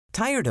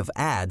Tired of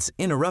ads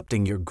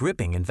interrupting your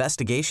gripping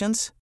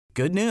investigations?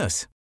 Good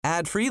news.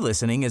 Ad-free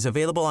listening is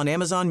available on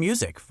Amazon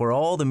Music for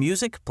all the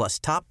music plus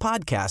top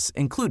podcasts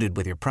included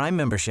with your Prime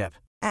membership.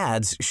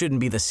 Ads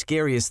shouldn't be the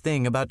scariest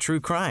thing about true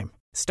crime.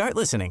 Start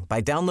listening by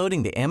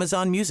downloading the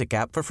Amazon Music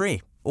app for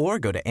free or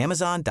go to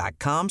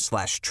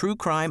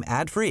amazon.com/truecrime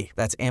ad-free.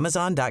 That's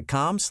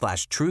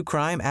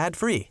amazon.com/truecrime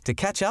ad-free to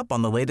catch up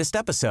on the latest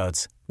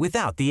episodes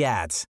without the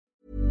ads.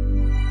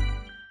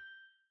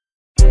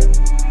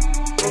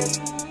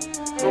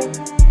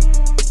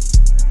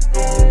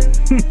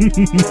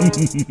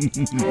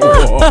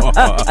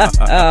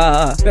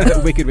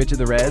 Wicked Richard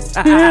the Rez.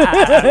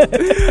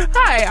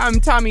 Hi, I'm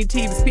Tommy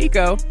Teebs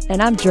Pico.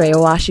 And I'm Drea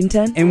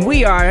Washington. And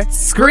we are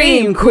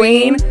Scream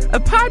Queen,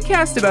 a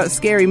podcast about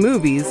scary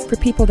movies. For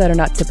people that are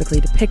not typically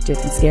depicted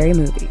in scary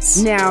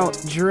movies. Now,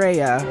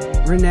 Drea,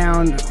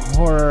 renowned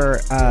horror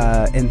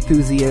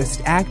enthusiast,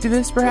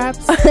 activist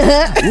perhaps,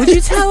 would you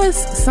tell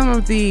us some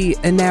of the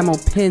enamel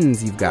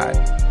pins you've got?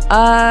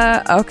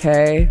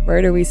 Okay.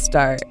 Where do we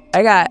start?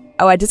 I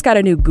just got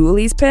a new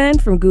Ghoulies pen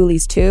from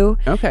Ghoulies 2.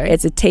 Okay.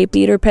 It's a tape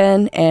eater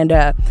pen, and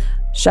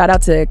shout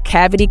out to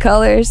Cavity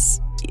Colors.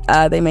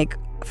 They make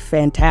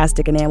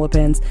fantastic enamel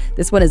pens.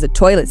 This one is a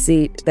toilet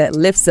seat that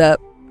lifts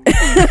up, and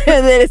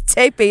then it's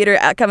tape eater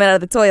coming out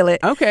of the toilet.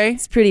 Okay.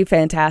 It's pretty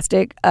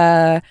fantastic.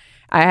 I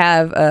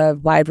have a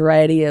wide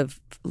variety of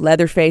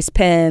Leatherface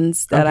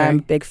pens that I'm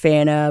a big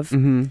fan of.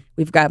 Mm-hmm.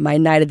 We've got my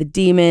Night of the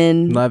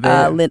Demon. Love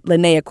it.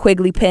 Linnea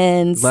Quigley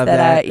pens. Love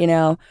that.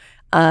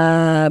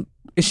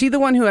 Is she the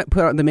one who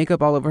put the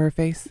makeup all over her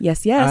face?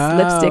 Yes.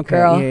 Lipstick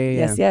girl.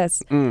 Yeah.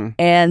 Yes. Mm.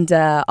 And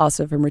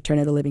also from Return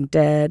of the Living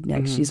Dead.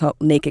 Like she's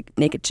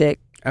naked chick.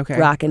 Okay.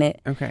 Rocking it.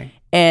 Okay.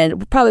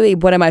 And probably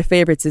one of my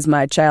favorites is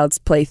my Child's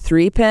Play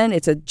 3 pen.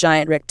 It's a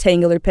giant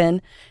rectangular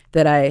pen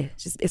that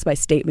it's my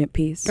statement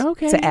piece.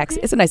 Okay.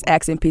 It's a nice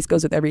accent piece,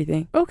 goes with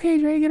everything. Okay,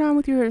 Dre, get on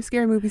with your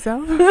scary movie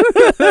self.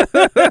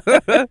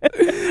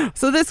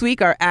 So this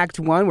week, our Act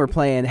 1, we're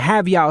playing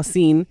Have Y'all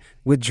Seen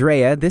with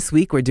Drea. This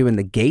week, we're doing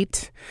The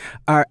Gate.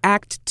 Our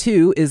Act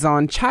 2 is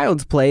on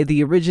Child's Play,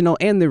 the original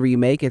and the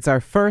remake. It's our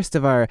first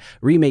of our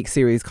remake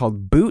series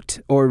called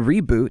Boot or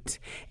Reboot.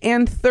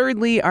 And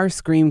thirdly, our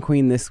Scream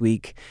Queen this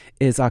week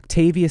is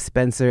Octavia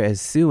Spencer as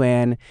Sue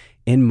Ann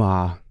in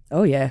Ma.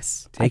 Oh,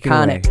 yes. Take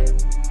Iconic. It away.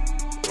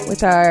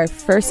 With our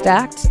first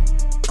act,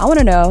 I want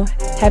to know,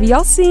 have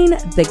y'all seen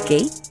The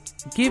Gate?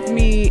 Give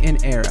me an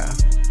era.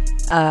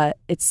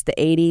 It's the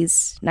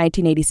 80s,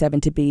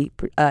 1987 to be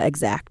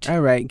exact.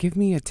 All right, give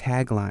me a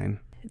tagline.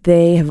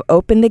 They have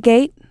opened the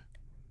gate.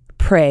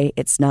 Pray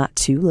it's not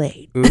too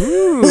late.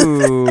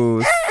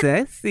 Ooh,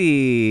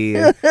 sassy.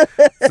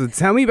 So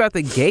tell me about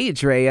The Gate,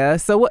 Drea.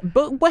 So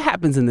what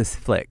happens in this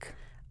flick?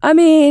 I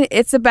mean,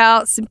 it's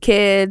about some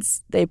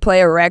kids. They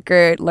play a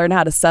record, learn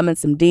how to summon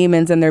some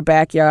demons in their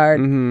backyard.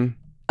 Mm-hmm.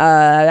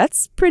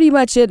 That's pretty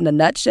much it in a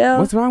nutshell.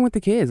 What's wrong with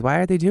the kids? Why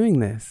are they doing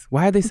this?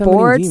 Why are they summoning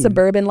bored demons?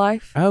 Suburban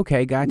life?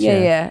 Okay, gotcha.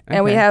 Yeah. Okay.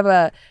 And we have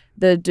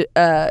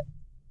the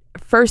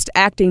first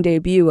acting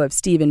debut of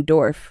Steven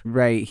Dorff.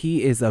 Right.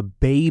 He is a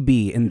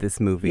baby in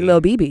this movie.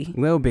 Lil BB.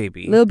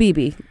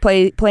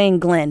 Playing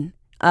Glenn.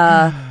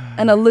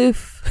 An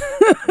aloof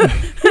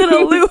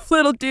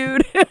little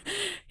dude.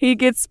 He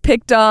gets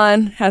picked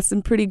on, has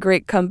some pretty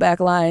great comeback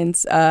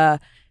lines. I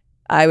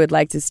would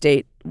like to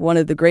state one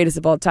of the greatest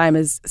of all time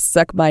is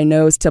 "Suck my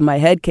nose till my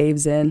head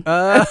caves in."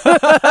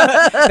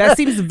 That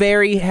seems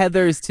very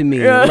Heathers to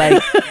me.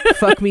 Like,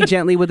 fuck me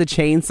gently with a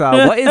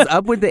chainsaw. What is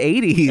up with the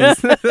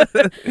 80s?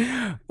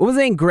 What was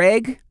his name?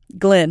 Greg?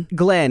 Glenn.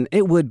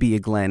 It would be a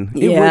Glenn.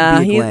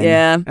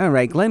 All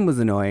right, Glenn was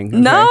annoying.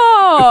 Okay. No.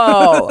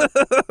 Oh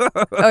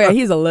yeah,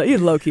 he's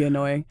low-key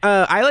annoying.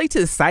 I liked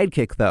his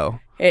sidekick though.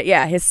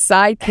 Yeah, his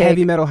sidekick.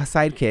 Heavy metal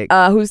sidekick.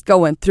 Who's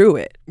going through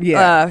it.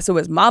 Yeah. So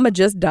his mama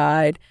just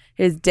died.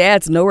 His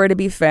dad's nowhere to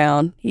be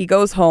found. He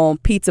goes home,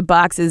 pizza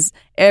boxes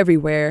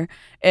everywhere.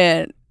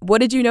 And what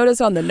did you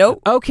notice on the note?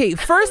 Okay,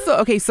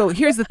 so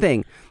here's the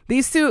thing.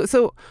 These two,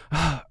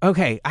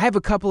 I have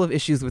a couple of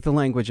issues with the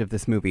language of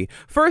this movie.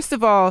 First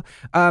of all,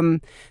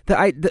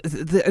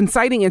 the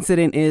inciting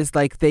incident is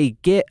like they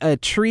get a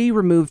tree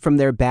removed from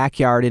their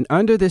backyard, and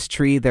under this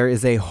tree there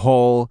is a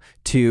hole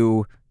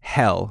to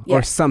hell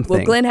or something.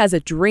 Well, Glenn has a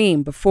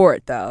dream before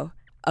it, though,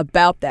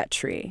 about that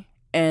tree.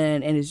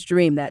 And in his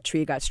dream, that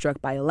tree got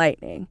struck by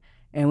lightning.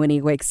 And when he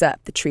wakes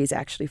up, the tree's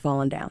actually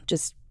fallen down.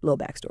 Just a little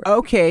backstory.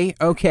 Okay,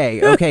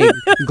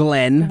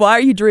 Glenn. Why are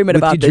you dreaming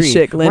about this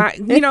shit,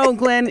 Glenn?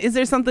 Glenn, is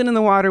there something in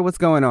the water? What's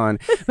going on?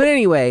 But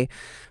anyway,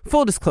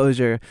 full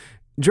disclosure,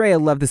 Drea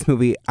loved this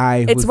movie.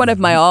 It's one of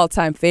my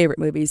all-time favorite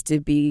movies, to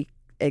be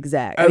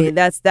exact. I mean,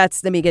 that's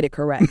let me get it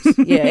correct.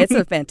 Yeah, it's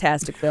a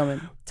fantastic film,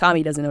 and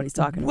Tommy doesn't know what he's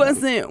talking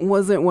about.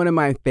 Wasn't one of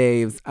my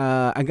faves.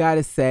 I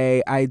gotta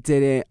say, I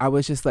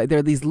was just like, there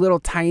are these little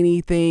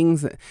tiny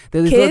things.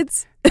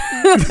 Kids?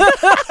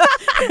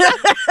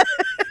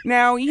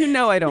 Now,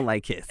 I don't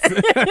like kids.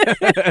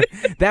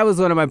 That was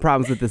one of my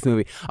problems with this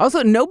movie.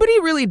 Also, nobody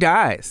really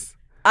dies.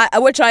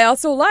 Which I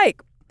also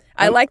like.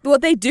 I like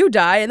they do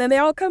die and then they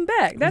all come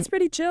back. That's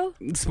pretty chill.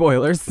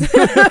 Spoilers.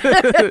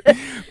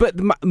 But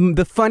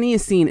the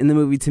funniest scene in the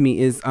movie to me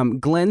is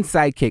Glenn's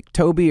sidekick,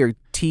 Toby or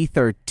Teeth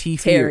or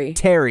Teefy.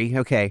 Terry.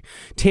 Okay.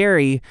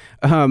 Terry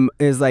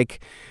is like,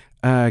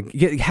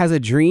 has a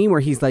dream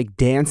where he's like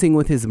dancing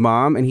with his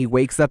mom and he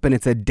wakes up and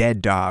it's a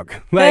dead dog.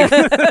 Like,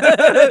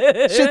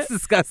 shit's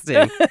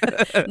disgusting.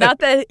 Not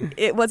that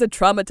it wasn't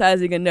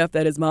traumatizing enough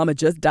that his mom had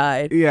just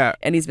died. Yeah.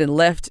 And he's been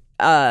left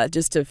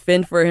just to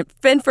fend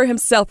for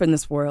himself in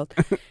this world.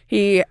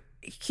 He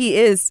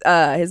is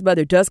his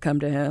mother does come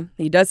to him.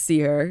 He does see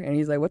her and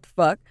he's like, what the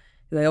fuck?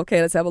 He's like,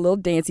 okay, let's have a little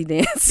dancey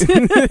dance.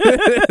 And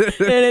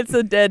it's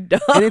a dead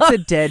dog. And it's a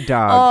dead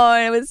dog. Oh,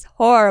 and it was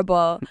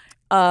horrible.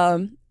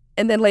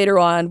 And then later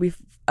on,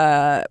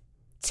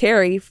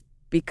 Terry,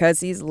 because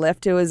he's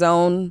left to his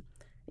own,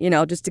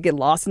 just to get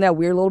lost in that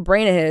weird little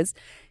brain of his,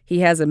 he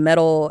has a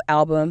metal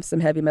album, some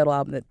heavy metal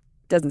album that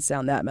doesn't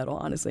sound that metal,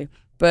 honestly.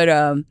 But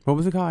what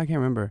was it called? I can't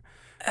remember.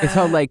 It's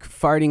called like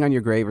Farting on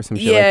Your Grave or some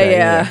shit like that.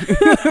 Yeah.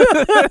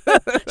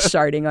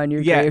 Sharding on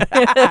your grave.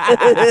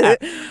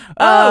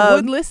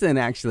 Would listen,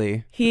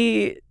 actually.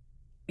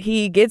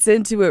 He gets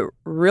into it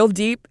real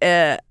deep.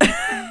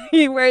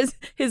 He wears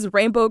his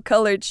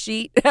rainbow-colored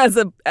sheet as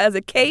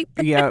a cape.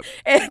 Yep.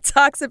 And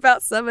talks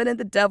about summoning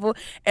the devil.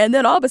 And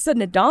then all of a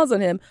sudden it dawns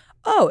on him,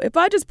 oh, if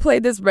I just play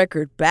this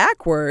record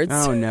backwards.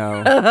 Oh,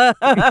 no.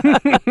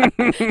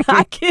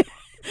 I can't.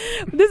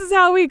 This is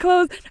how we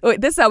close.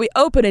 This is how we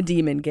open a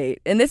demon gate,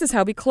 and this is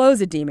how we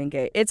close a demon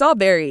gate. It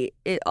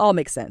all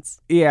makes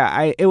sense.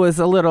 Yeah, it was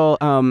a little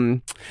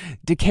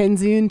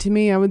Dickensian to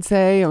me. I would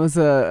say it was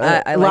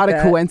a lot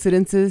of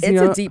coincidences. It's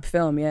a deep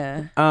film,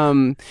 yeah.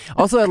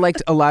 Also, I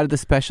liked a lot of the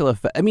special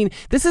effects. I mean,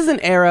 this is an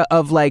era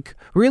of like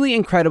really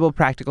incredible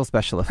practical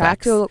special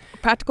effects.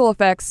 Practical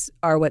effects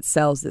are what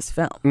sells this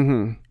film.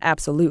 Mm-hmm.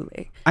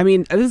 Absolutely. I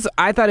mean,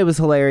 I thought it was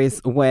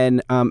hilarious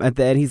when at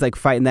the end he's like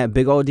fighting that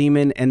big old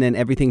demon, and then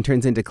everything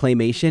turns into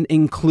claymation,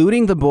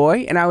 including the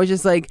boy. And I was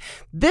just like,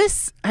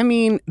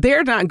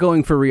 they're not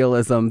going for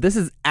realism. This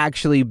is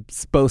actually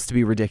supposed to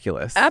be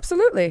ridiculous.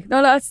 Absolutely.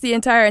 No, that's the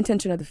entire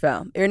intention of the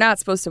film. You're not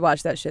supposed to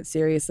watch that shit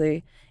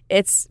seriously.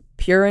 It's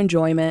pure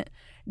enjoyment.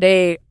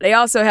 They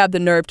also have the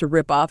nerve to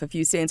rip off a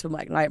few scenes from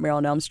like Nightmare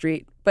on Elm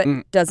Street, but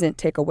doesn't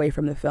take away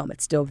from the film.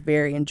 It's still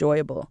very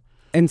enjoyable.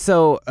 And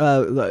so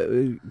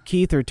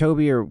Keith or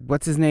Toby or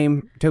what's his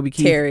name? Toby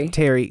Keith?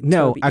 Terry.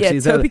 No, Toby.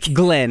 actually, Toby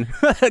Glenn.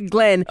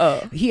 Glenn.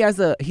 Oh. He's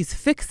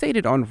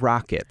fixated on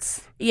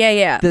rockets.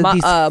 Yeah. These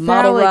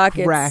model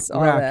rockets.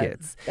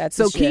 Rockets. That's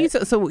so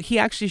so he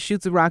actually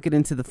shoots a rocket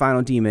into the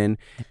final demon.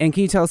 And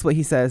can you tell us what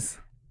he says?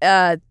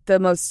 One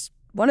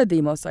of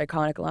the most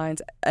iconic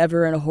lines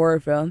ever in a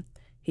horror film.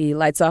 He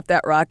lights off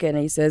that rocket and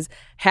he says,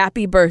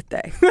 "Happy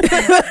birthday."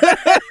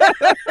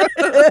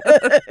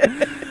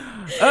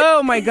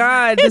 Oh my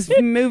God, this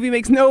movie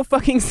makes no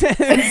fucking sense.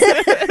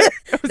 I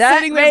was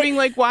sitting there being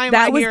like, why am I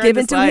here? That was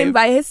given to him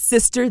by his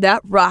sister,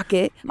 that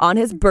rocket, on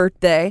his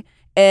birthday.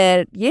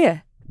 And yeah,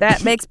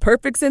 that makes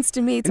perfect sense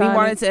to me, Tony. And he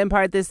wanted to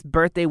impart this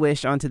birthday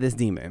wish onto this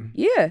demon.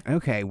 Yeah.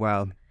 Okay,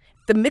 well.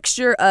 The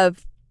mixture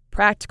of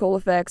practical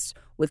effects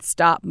with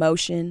stop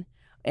motion,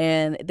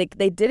 and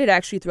they did it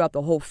actually throughout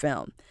the whole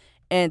film.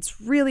 And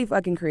it's really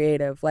fucking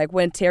creative. Like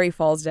when Terry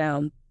falls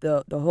down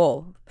the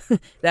hole,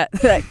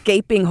 that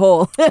gaping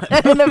hole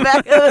in the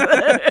back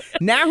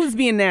of Now who's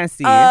being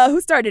nasty? Who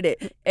started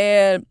it?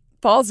 And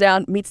falls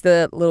down, meets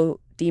the little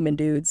demon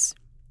dudes.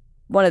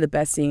 One of the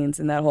best scenes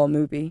in that whole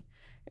movie.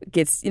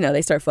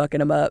 They start fucking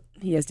him up.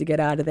 He has to get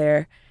out of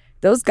there.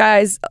 Those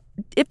guys,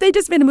 if they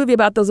just made a movie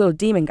about those little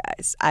demon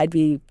guys, I'd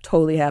be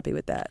totally happy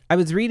with that. I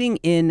was reading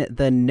in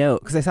the note,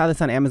 because I saw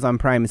this on Amazon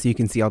Prime, so you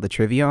can see all the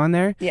trivia on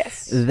there.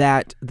 Yes.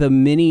 That the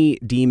mini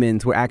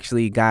demons were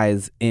actually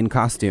guys in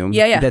costume.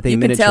 Yeah. That they you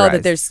miniaturized. can tell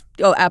that there's,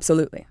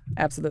 absolutely.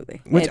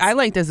 Which I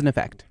liked as an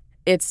effect.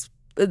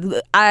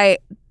 I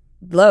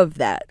love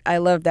that. I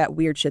love that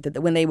weird shit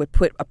that when they would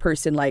put a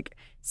person like,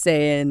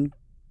 saying,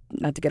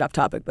 not to get off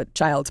topic, but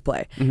Child's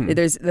Play. Mm-hmm.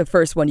 There's the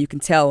first one you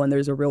can tell when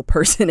there's a real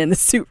person in the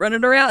suit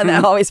running around, and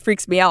that always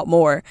freaks me out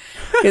more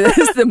because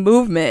it's the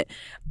movement.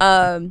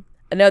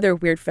 Another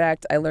weird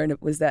fact I learned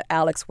was that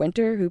Alex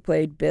Winter, who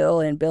played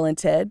Bill in Bill and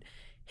Ted,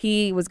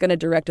 he was going to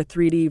direct a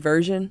 3D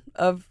version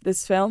of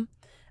this film.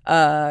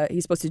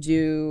 He's supposed to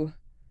do...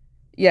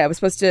 Yeah, it was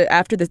supposed to...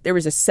 After this, there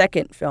was a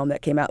second film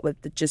that came out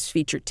that just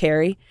featured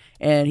Terry,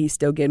 and he's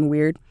still getting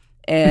weird.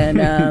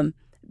 And...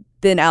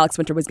 Then Alex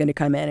Winter was going to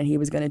come in and he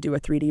was going to do a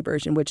 3D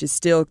version, which is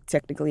still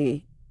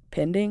technically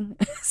pending.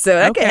 So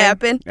that could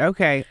happen.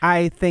 Okay.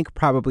 I think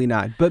probably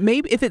not. But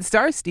maybe if it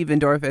stars Stephen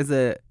Dorff as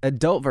an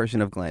adult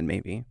version of Glenn,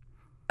 maybe.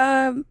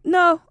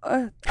 No.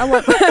 I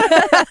want...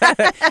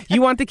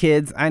 You want the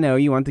kids. I know.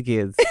 You want the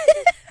kids.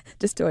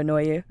 Just to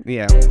annoy you.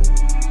 Yeah.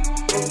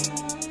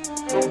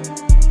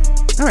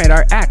 All right,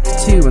 our Act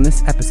 2 in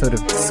this episode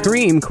of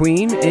Scream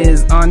Queen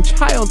is on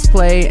Child's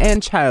Play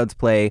and Child's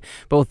Play,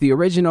 both the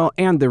original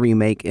and the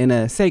remake, in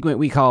a segment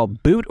we call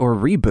Boot or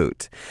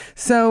Reboot.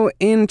 So,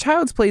 in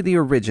Child's Play, the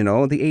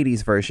original, the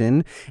 80s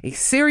version, a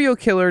serial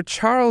killer,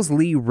 Charles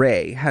Lee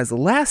Ray, has a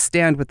last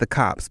stand with the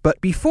cops, but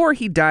before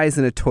he dies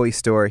in a toy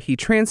store, he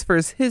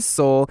transfers his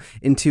soul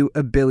into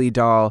a Billy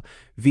doll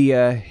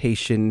via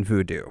Haitian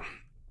voodoo.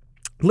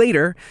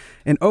 Later,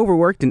 an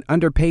overworked and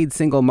underpaid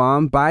single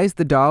mom buys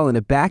the doll in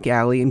a back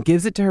alley and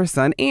gives it to her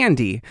son,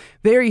 Andy.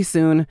 Very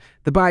soon,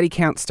 the body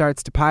count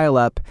starts to pile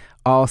up,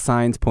 all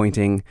signs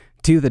pointing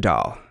to the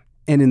doll.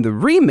 And in the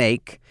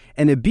remake,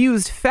 an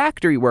abused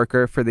factory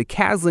worker for the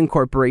Caslin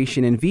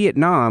Corporation in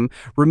Vietnam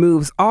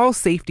removes all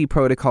safety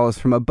protocols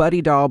from a buddy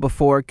doll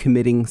before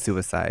committing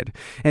suicide.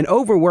 An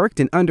overworked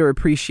and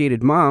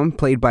underappreciated mom,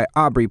 played by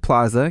Aubrey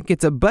Plaza,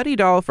 gets a buddy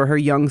doll for her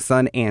young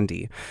son,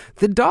 Andy.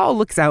 The doll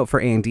looks out for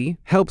Andy,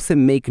 helps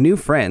him make new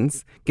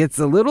friends, gets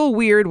a little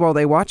weird while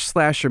they watch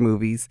slasher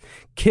movies,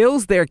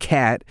 kills their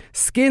cat,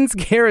 skins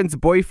Karen's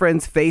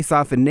boyfriend's face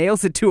off and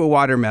nails it to a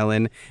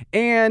watermelon,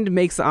 and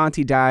makes the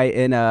auntie die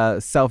in a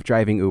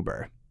self-driving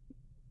Uber.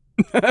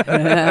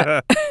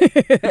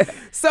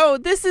 So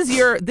this is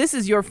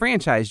your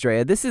franchise,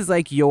 Drea. This is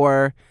like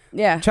your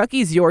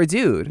Chucky's your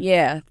dude.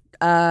 Yeah.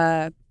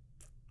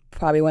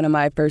 Probably one of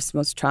my first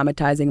most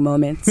traumatizing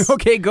moments.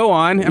 Okay, go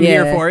on. I'm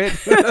here for it.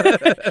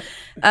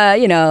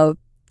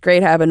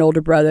 Great having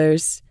older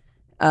brothers.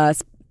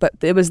 But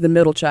it was the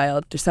middle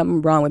child. There's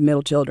something wrong with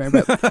middle children.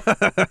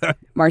 But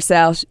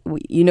Marcel,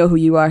 you know who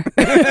you are.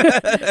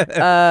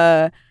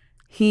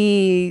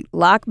 He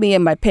locked me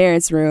in my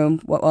parents'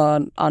 room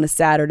on a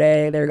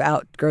Saturday. They're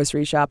out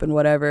grocery shopping,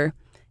 whatever.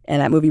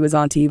 And that movie was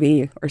on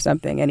TV or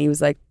something. And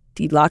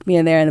he locked me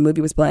in there and the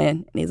movie was playing.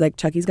 And he's like,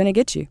 Chucky's going to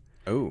get you.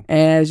 Oh.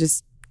 And it was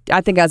just,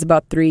 I think I was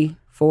about 3,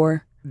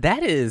 4.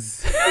 That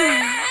is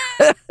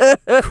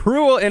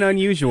cruel and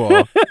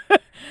unusual.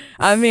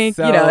 I mean,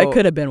 it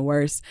could have been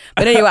worse.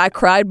 But anyway, I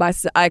cried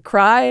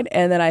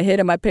and then I hid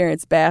in my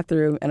parents'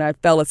 bathroom and I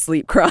fell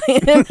asleep crying.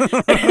 And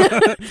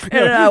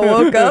then I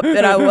woke up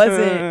and I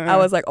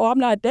was like, oh, I'm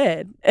not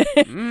dead.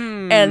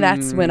 And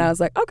that's when I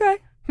was like, okay.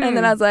 And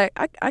then I was like,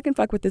 I can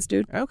fuck with this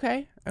dude.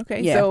 Okay.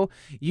 Yeah. So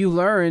you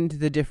learned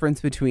the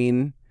difference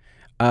between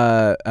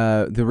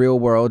the real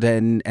world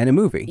and a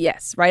movie.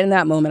 Yes. Right in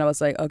that moment, I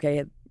was like,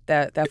 okay,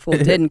 that fool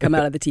didn't come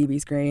out of the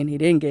TV screen. He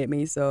didn't get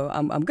me, so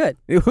I'm good.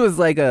 It was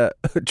like a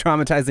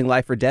traumatizing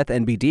life or death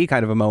NBD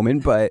kind of a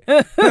moment, but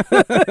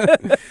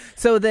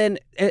so then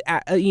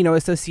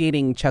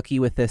associating Chucky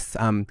with this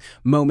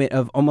moment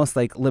of almost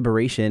like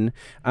liberation.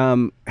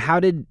 Was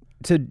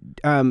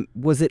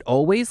it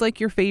always like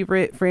your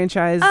favorite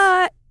franchise?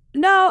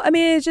 No, I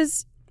mean it's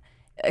just.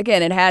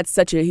 Again, it had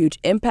such a huge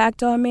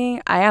impact on me.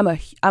 I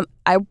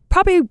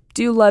probably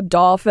do love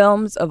doll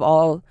films of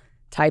all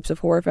types of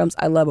horror films.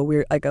 I love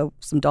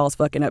some dolls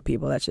fucking up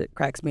people. That shit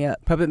cracks me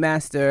up. Puppet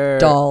Master.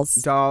 Dolls.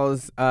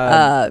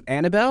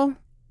 Annabelle?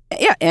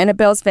 Yeah,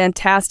 Annabelle's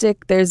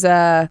fantastic. There's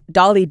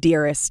Dolly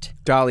Dearest.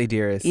 Dolly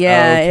Dearest.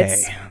 Yeah, okay.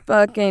 It's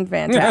fucking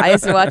fantastic. I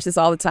used to watch this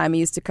all the time. It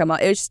used to come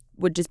out.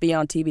 Would just be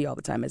on TV all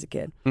the time as a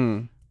kid.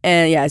 And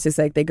yeah, it's just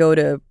like they go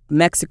to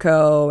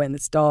Mexico and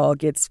this doll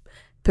gets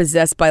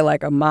possessed by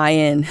like a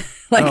Mayan,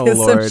 some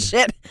Lord.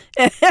 shit.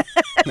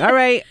 All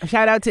right.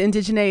 Shout out to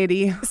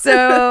indigeneity.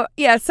 So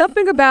yeah,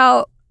 something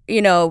about,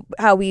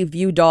 how we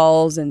view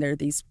dolls and they're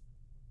these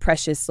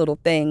precious little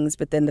things,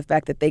 but then the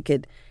fact that they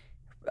could,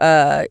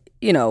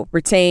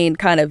 retain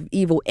kind of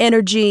evil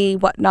energy,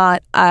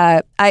 whatnot.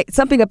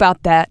 Something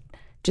about that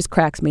just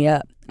cracks me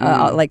up.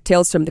 Like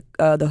Tales from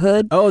the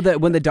Hood. Oh,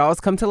 when the dolls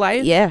come to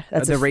life? Yeah.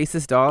 That's the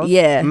racist dolls?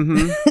 Yeah.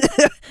 Mm-hmm.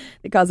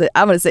 he calls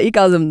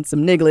them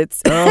some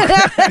nigglets. Oh.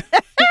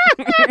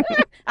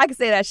 I can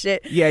say that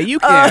shit. Yeah, you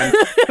can.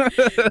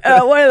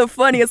 One of the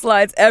funniest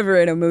lines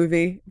ever in a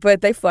movie, but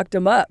they fucked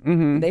him up.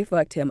 Mm-hmm. They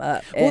fucked him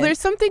up. Well, there's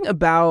something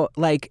about,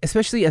 like,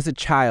 especially as a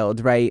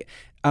child, right?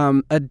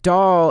 A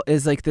doll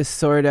is like this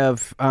sort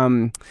of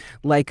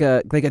like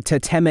a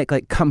totemic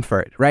like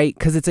comfort, right?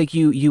 Because it's like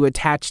you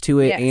attach to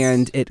it. Yes.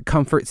 And it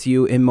comforts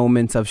you in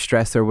moments of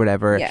stress or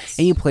whatever. Yes.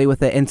 And you play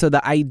with it. And so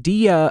the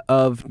idea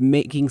of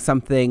making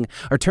something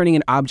or turning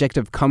an object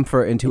of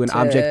comfort into an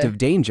object of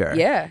danger,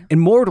 and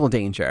mortal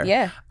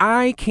danger,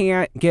 I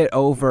can't get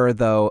over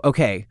though.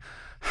 Okay,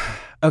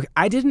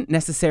 I didn't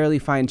necessarily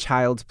find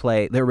Child's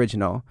Play, the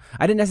original,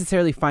 I didn't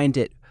necessarily find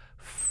it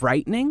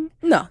frightening.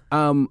 No.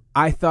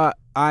 I thought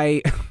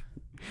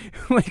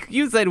like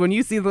you said, when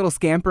you see little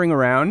scampering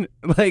around,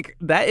 like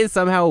that is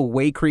somehow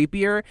way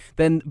creepier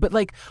than, but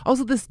like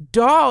also this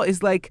doll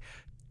is like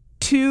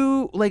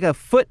a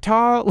foot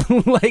tall,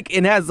 like,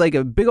 and has like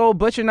a big old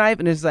butcher knife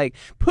and it's like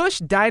push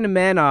Dinah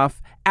Man off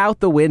out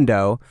the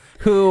window,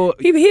 who...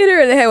 He hit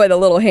her in the head with a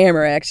little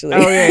hammer, actually.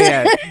 Oh,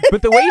 yeah.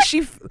 But the way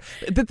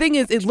the thing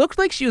is, it looked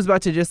like she was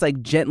about to just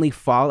like gently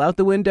fall out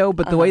the window,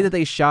 but the way that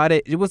they shot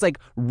it, it was like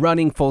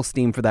running full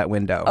steam for that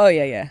window. Oh,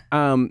 yeah.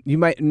 You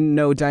might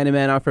know Dinah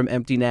Manoff from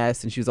Empty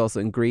Nest, and she was also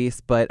in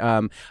Grease, but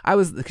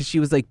because she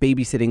was like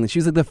babysitting. She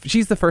was like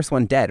she's the first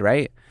one dead,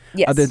 right?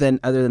 Yes. Other than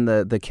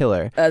the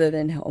killer. Other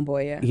than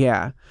Homeboy, yeah.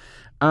 Yeah.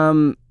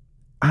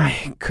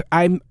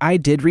 I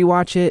did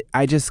rewatch it.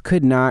 I just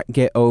could not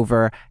get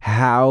over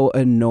how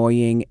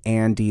annoying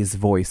Andy's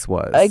voice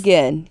was.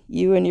 Again,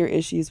 you and your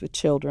issues with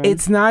children.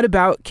 It's not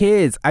about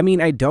kids. I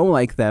mean, I don't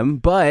like them,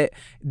 but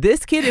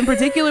this kid in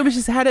particular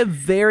just had a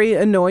very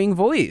annoying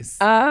voice.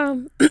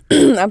 I'm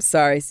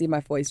sorry. See,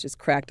 my voice just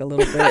cracked a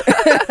little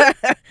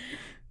bit.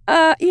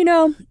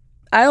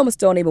 I almost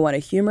don't even want to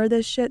humor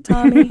this shit,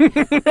 Tommy.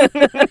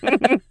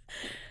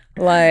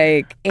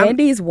 Like,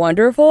 Andy's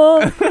wonderful.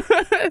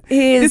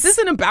 This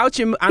isn't about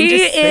you. I'm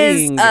just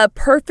saying. He is a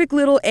perfect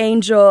little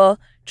angel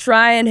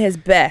trying his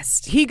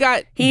best. He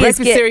got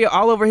breakfast cereal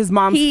all over his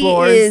mom's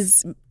floors. He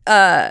is...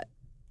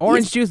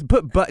 orange juice.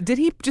 Did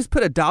he just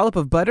put a dollop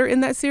of butter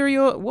in that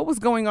cereal? What was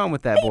going on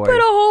with that boy? He put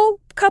a whole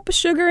cup of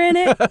sugar in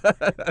it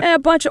and a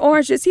bunch of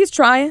oranges. He's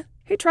trying.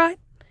 He tried.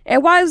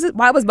 And why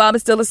was Mama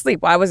still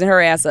asleep? Why wasn't her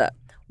ass up?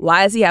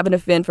 Why is he having to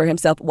fend for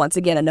himself once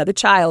again? Another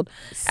child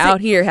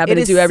out here having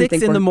to do everything.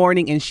 It is 6 in the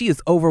morning, and she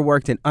is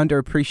overworked and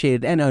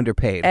underappreciated and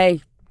underpaid. Hey,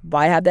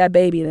 why have that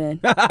baby then?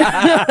 All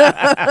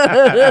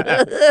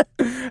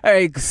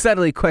right,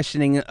 subtly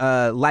questioning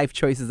life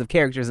choices of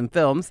characters in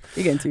films.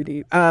 You're getting too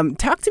deep.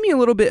 Talk to me a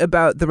little bit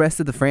about the rest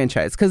of the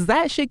franchise, because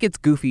that shit gets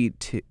goofy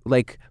to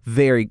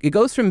it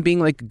goes from being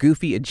like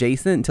goofy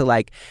adjacent to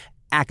like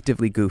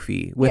actively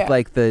goofy with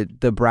like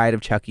the Bride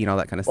of Chucky and all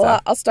that kind of stuff. Well,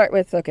 I'll start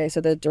with,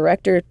 so the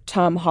director,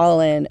 Tom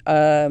Holland,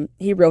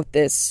 he wrote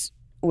this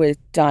with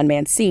Don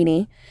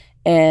Mancini,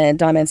 and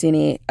Don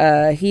Mancini,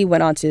 he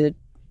went on to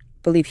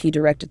believe he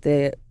directed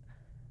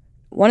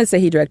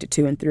he directed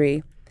 2 and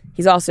 3.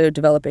 He's also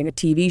developing a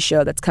TV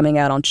show that's coming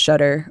out on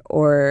Shudder,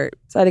 or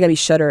it's either going to be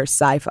Shudder or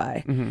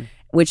Sci-Fi,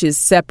 which is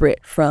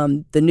separate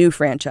from the new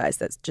franchise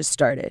that's just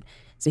started.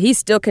 So he's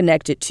still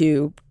connected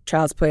to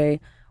Child's Play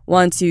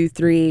 1, 2,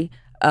 3,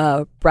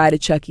 Bride of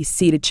Chucky,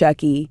 Seed of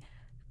Chucky,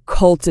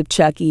 Cult of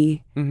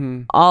Chucky,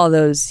 all of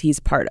those he's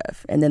part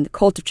of. And then the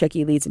Cult of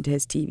Chucky leads into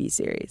his TV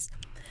series.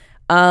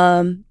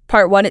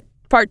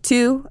 Part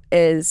 2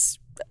 is,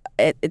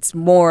 it's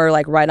more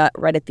like right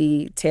at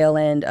the tail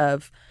end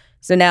of,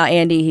 so now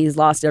Andy, he's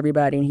lost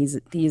everybody, and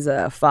he's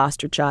a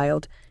foster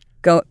child.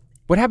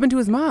 What happened to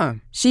his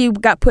mom? She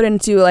got put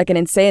into like an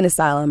insane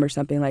asylum or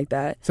something like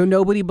that. So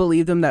nobody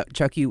believed him that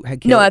Chucky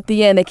had killed? No, at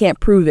the end they can't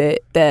prove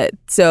it.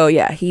 So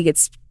he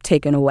gets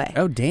taken away.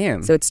 Oh,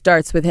 damn. So it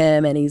starts with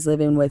him, and he's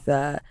living with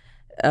I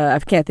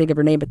can't think of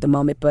her name at the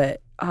moment, but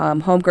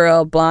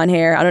homegirl, blonde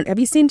hair. Have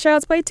you seen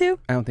Child's Play 2?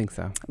 I don't think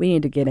so. We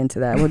need to get into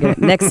that. We'll get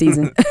it next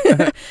season.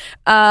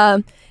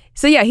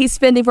 So yeah, he's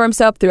fending for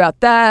himself throughout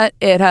that.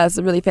 It has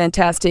a really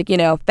fantastic,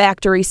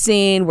 factory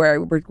scene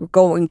where we're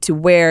going to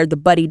where the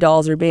buddy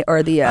dolls are being,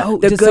 or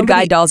the good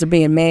guy dolls are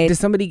being made. Does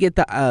somebody get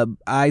the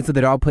eyes of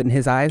the doll put in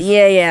his eyes?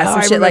 Yeah.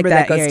 Some shit like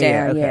that goes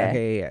down.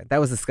 Yeah. That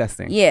was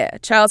disgusting. Yeah.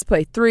 Child's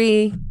Play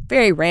 3,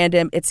 very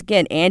random. It's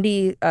again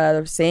Andy,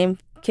 the same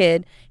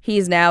kid.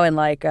 He's now in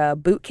like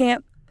boot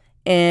camp,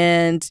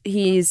 and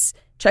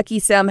Chucky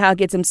somehow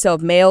gets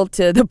himself mailed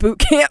to the boot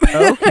camp.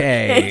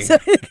 Okay.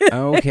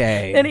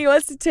 Okay. And he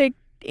wants to take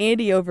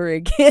Andy over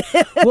again.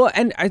 Well,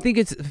 and I think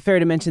it's fair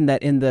to mention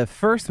that in the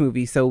first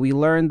movie, so we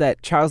learned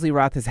that Charles Lee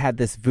Roth has had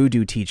this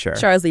voodoo teacher.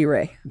 Charles Lee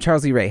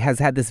Ray has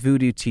had this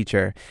voodoo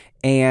teacher,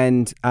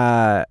 and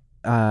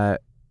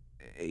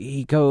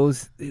he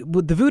goes.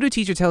 The voodoo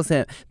teacher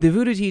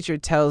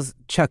tells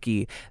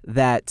Chucky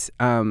that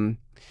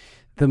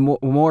the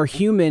more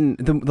human,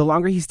 the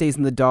longer he stays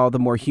in the doll, the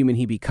more human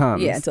he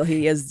becomes. Yeah, until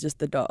he is just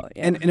the doll.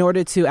 Yeah. And in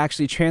order to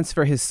actually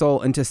transfer his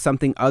soul into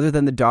something other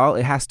than the doll,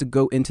 it has to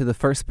go into the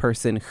first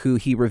person who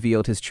he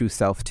revealed his true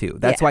self to.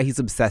 That's why he's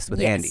obsessed with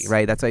Andy,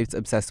 right? That's why he's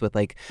obsessed with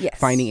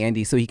finding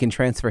Andy so he can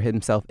transfer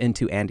himself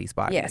into Andy's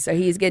body. Yeah, so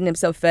he's getting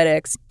himself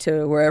FedEx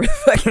to wherever the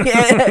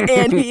fuck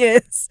Andy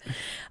is.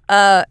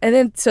 And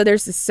then so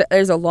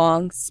there's a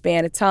long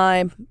span of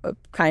time,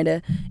 kind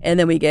of, and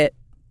then we get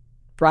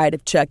Bride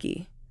of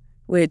Chucky,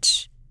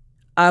 which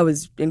I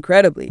was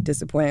incredibly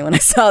disappointed when I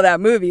saw that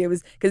movie. It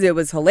was because it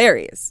was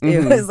hilarious.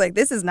 It was like,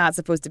 this is not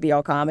supposed to be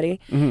all comedy.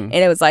 And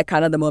it was like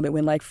kind of the moment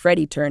when like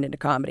Freddy turned into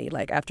comedy,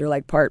 like after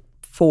like part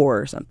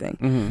 4 or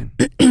something.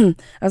 I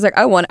was like,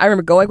 I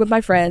remember going with my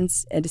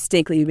friends and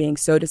distinctly being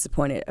so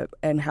disappointed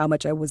and how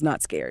much I was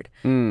not scared.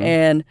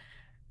 And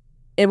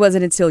it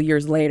wasn't until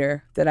years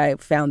later that I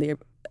found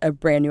a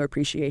brand new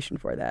appreciation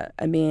for that.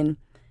 I mean,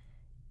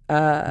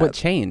 what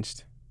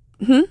changed?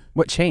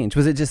 What changed?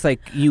 Was it just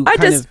like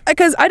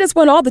because I just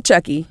want all the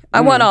Chucky.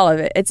 I want all of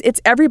it. It's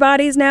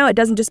everybody's now. It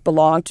doesn't just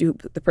belong to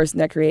the person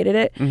that created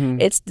it.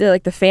 It's the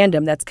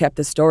fandom that's kept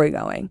the story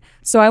going.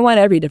 So I want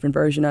every different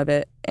version of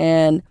it.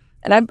 And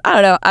I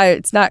don't know.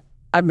 It's not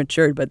I've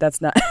matured, but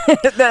that's not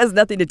that has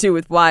nothing to do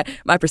with why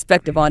my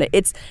perspective on it.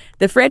 It's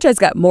the franchise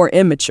got more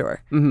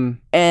immature, and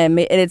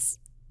it's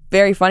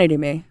very funny to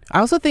me.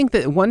 I also think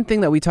that one thing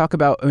that we talk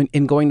about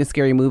in going to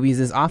scary movies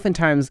is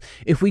oftentimes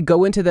if we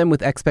go into them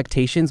with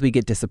expectations, we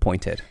get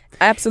disappointed.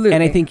 Absolutely.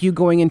 And I think you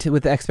going into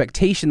with the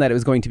expectation that it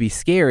was going to be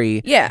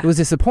scary, it was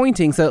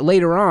disappointing. So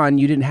later on,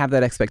 you didn't have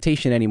that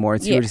expectation anymore.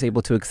 So you were just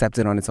able to accept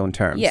it on its own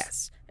terms.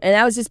 Yes. And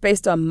that was just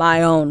based on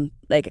my own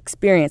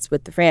experience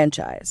with the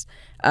franchise.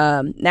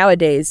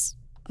 Nowadays,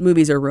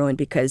 movies are ruined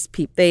because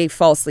they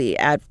falsely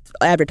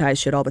advertise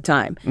shit all the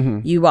time.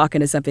 You walk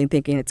into something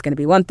thinking it's going to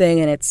be one thing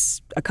and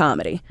it's a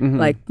comedy,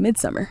 like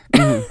Midsommar.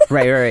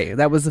 Right.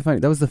 That was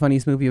the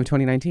funniest movie of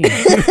 2019.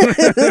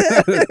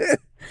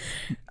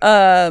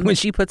 When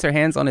she puts her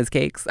hands on his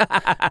cakes.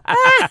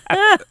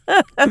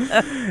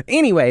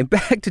 Anyway,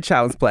 back to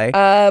Child's Play.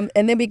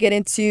 And then we get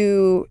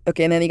into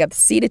and then you got the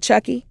Seed of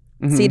Chucky.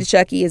 Seed of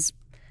Chucky is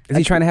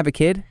he trying to have a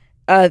kid?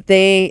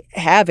 They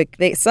have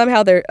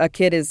somehow a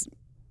kid is.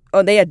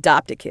 Oh, they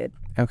adopt a kid.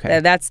 Okay.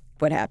 That's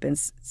what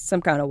happens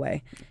some kind of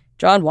way.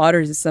 John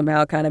Waters is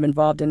somehow kind of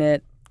involved in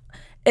it.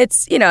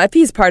 It's, if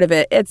he's part of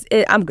it,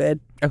 I'm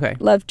good. Okay.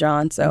 Love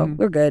John, so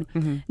we're good.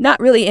 Not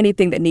really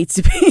anything that needs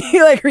to be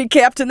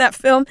recapped in that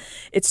film.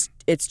 It's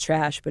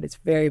trash, but it's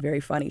very,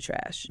 very funny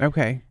trash.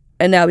 Okay.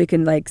 And now we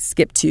can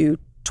skip to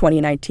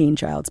 2019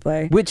 Child's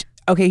Play. Which,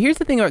 here's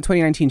the thing about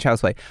 2019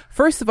 Child's Play.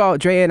 First of all,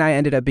 Drea and I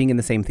ended up being in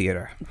the same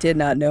theater. Did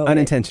not know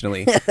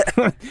unintentionally.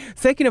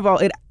 Second of all,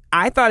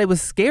 I thought it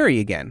was scary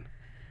again.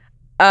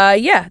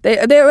 Yeah. They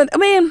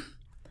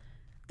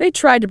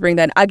tried to bring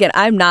that. Again,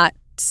 I'm not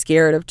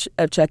scared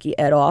of Chucky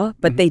at all,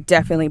 but they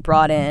definitely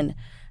brought in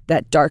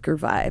that darker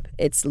vibe.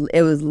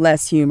 It was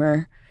less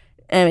humor.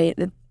 I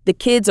mean, the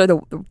kids are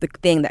the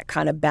thing that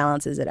kind of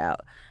balances it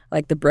out.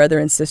 Like the brother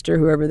and sister,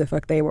 whoever the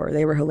fuck they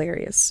were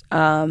hilarious.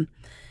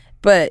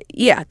 But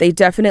yeah, they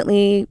gave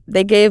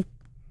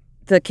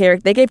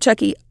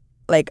Chucky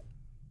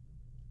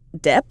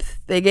depth.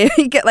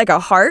 He get a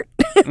heart.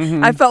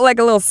 I felt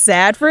a little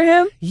sad for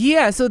him.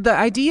 Yeah, so the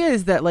idea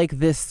is that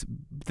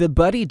the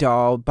Buddy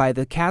doll by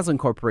the Caslin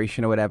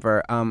Corporation or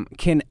whatever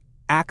can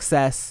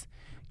access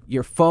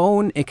your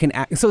phone. It can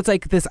so it's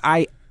this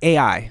AI.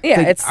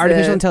 Yeah, it's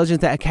artificial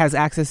intelligence that has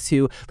access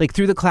to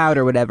through the cloud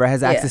or whatever,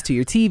 has access to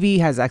your TV,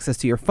 has access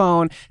to your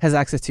phone, has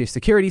access to your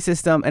security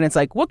system, and it's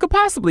what could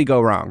possibly go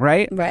wrong,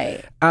 right?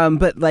 Right.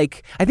 But I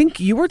think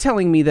you were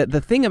telling me that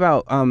the thing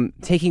about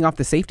taking off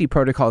the safety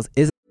protocols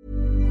is.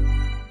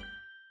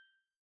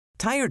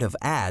 Tired of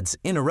ads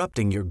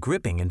interrupting your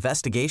gripping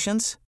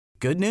investigations?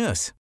 Good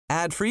news.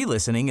 Ad-free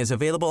listening is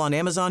available on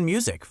Amazon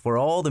Music for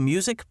all the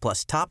music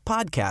plus top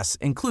podcasts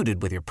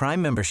included with your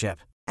Prime membership.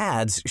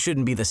 Ads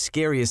shouldn't be the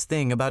scariest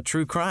thing about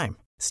true crime.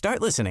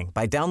 Start listening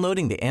by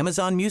downloading the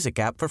Amazon Music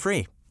app for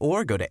free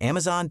or go to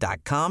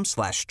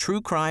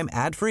amazon.com/truecrime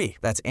ad-free.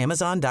 That's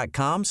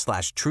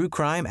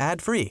amazon.com/truecrime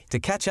ad-free to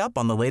catch up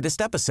on the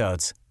latest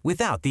episodes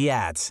without the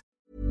ads.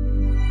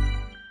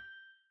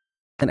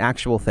 An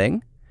actual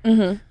thing.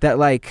 That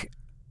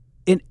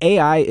an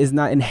AI is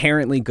not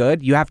inherently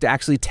good. You have to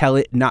actually tell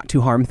it not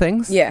to harm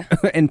things. Yeah.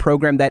 And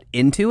program that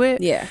into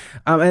it. Yeah.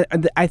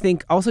 And I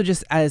think also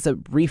just as a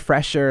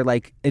refresher,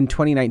 in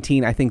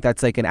 2019, I think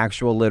that's an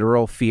actual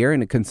literal fear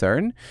and a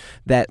concern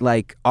that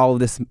all of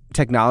this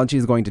technology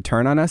is going to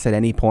turn on us at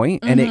any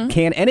point, and it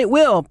can and it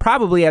will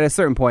probably at a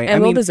certain point.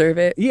 And we'll deserve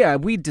it. Yeah,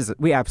 we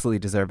absolutely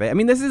deserve it. I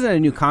mean, this isn't a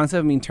new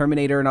concept. I mean,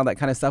 Terminator and all that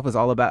kind of stuff was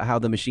all about how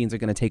the machines are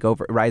going to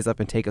rise up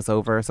and take us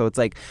over. So it's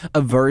a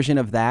version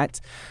of that.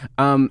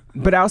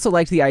 But I also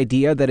liked the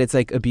idea that it's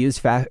abused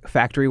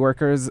factory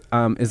workers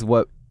is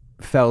what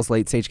fells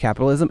late stage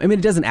capitalism. I mean,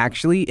 it doesn't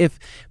actually. If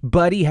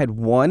Buddy had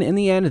won in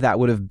the end, that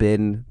would have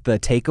been the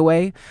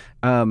takeaway.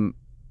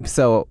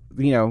 So,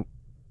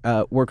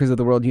 workers of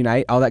the world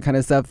unite, all that kind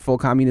of stuff, full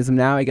communism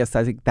now. I guess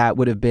I think that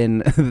would have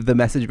been the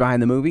message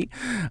behind the movie.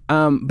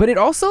 But it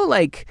also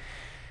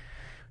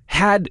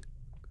had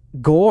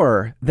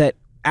gore that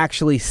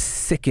actually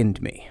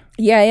sickened me.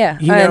 Yeah.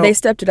 They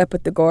stepped it up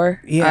with the gore.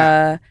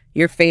 Yeah.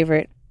 Your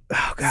favorite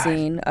God.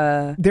 scene.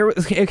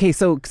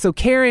 So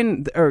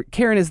Karen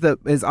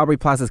is Aubrey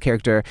Plaza's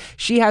character.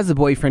 She has a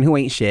boyfriend who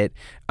ain't shit.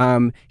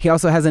 He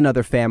also has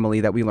another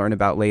family that we learn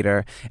about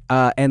later.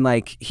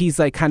 And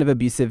he's kind of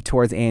abusive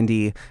towards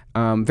Andy.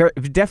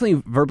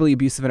 Definitely verbally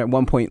abusive, and at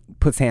one point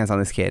puts hands on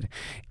this kid.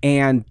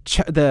 And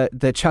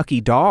the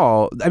Chucky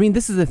doll, I mean,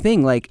 this is the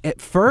thing.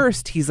 At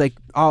first he's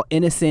all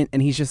innocent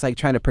and he's just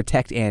trying to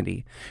protect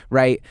Andy,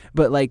 right?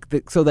 But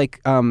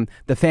the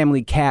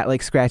family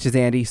cat scratches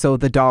Andy, so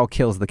the doll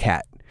kills the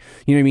cat.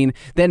 You know what I mean?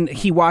 Then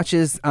he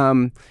watches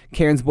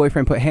Karen's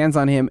boyfriend put hands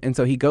on him, and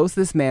so he goes to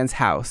this man's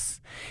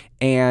house,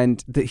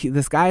 and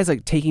this guy is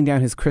like taking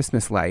down his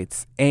Christmas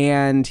lights,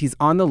 and he's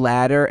on the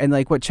ladder, and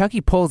like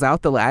Chucky pulls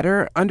out the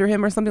ladder under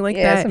him or something like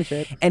that, some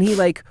shit. and he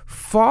like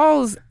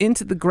falls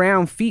into the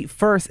ground feet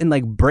first and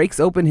like breaks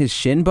open his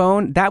shin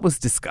bone. That was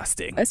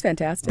disgusting. That's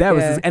fantastic. That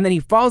was, and then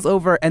he falls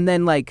over and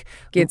then like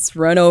gets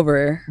run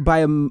over by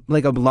a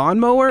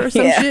lawnmower or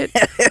some shit,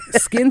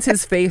 skins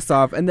his face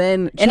off, and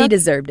then he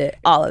deserved it,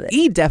 all of it.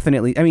 He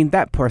definitely. I mean,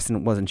 that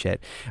person wasn't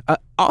shit.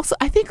 Also,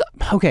 I think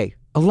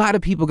a lot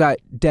of people got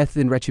death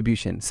in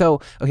retribution.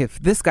 So,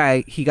 this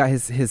guy, he got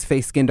his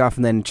face skinned off,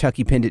 and then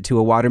Chucky pinned it to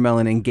a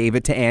watermelon and gave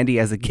it to Andy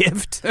as a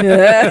gift.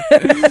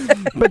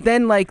 But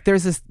then, like,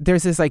 there's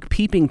this like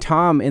peeping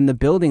Tom in the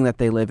building that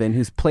they live in,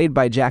 who's played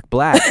by Jack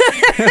Black.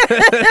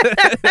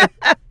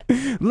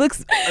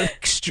 Looks,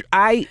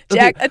 Tommy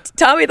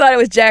thought it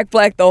was Jack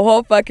Black the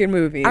whole fucking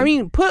movie. I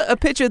mean, put a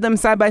picture of them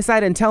side by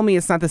side and tell me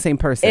it's not the same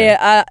person.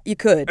 Yeah, you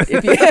could.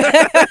 If you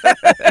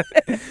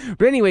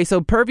But anyway,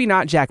 so pervy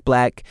not Jack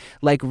Black,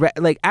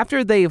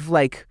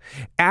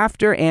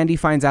 after Andy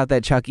finds out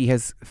that Chucky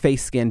has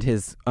face skinned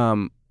his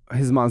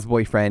mom's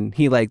boyfriend,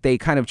 they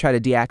kind of try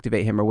to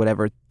deactivate him or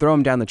whatever, throw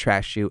him down the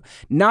trash chute.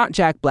 Not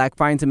Jack Black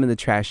finds him in the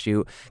trash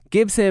chute,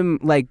 gives him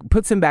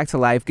puts him back to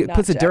life,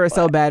 puts a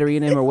Duracell battery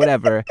in him or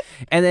whatever,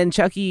 and then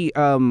Chucky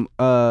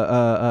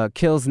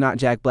kills not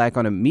Jack Black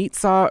on a meat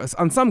saw,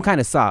 on some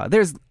kind of saw.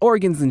 There's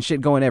organs and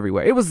shit going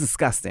everywhere. It was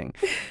disgusting.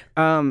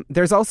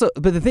 There's also,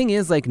 but the thing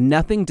is,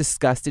 nothing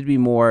disgusted me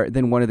more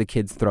than one of the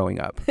kids throwing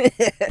up.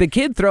 The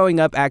kid throwing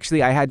up,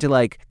 actually, I had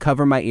to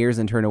cover my ears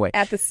and turn away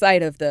at the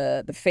sight of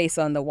the face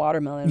on the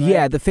watermelon. Right?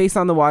 Yeah, the face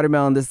on the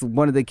watermelon.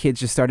 One of the kids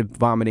just started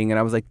vomiting, and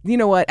I was like, you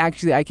know what?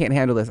 Actually, I can't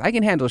handle this. I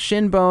can handle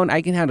shin bone.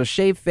 I can handle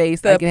shaved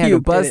face. I can handle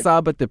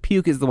buzzsaw, but the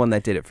puke is the one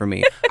that did it for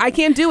me. I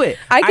can't do it.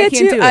 I can't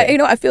you. Do it.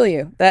 I feel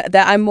you. That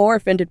I'm more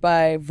offended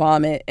by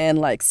vomit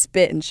and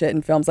spit and shit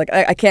in films.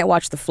 I can't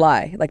watch The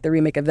Fly, the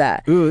remake of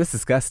that. Ooh, that's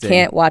disgusting.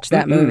 Can't watch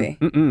that movie.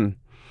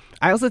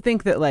 I also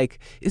think that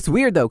it's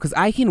weird though, because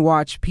I can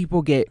watch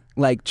people get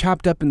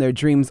chopped up in their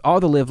dreams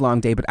all the live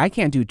long day, but I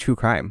can't do true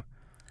crime.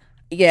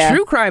 Yeah,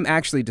 true crime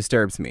actually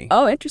disturbs me.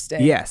 Oh,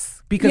 interesting. Yes.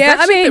 Because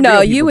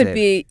you wouldn't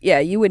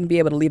be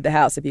able to leave the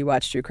house if you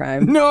watched true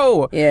crime.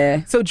 No.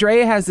 Yeah. So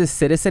Drea has this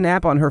Citizen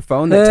app on her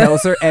phone that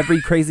tells her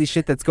every crazy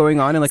shit that's going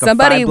on in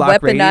somebody a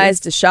 5-block radius.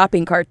 Weaponized a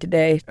shopping cart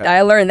today.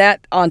 I learned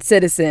that on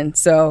Citizen.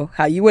 So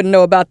how you wouldn't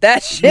know about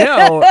that shit?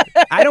 No,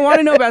 I don't want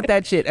to know about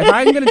that shit. If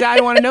I'm gonna die, I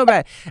don't want to know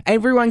about it.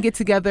 Everyone get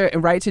together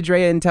and write to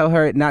Drea and tell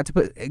her not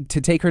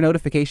to take her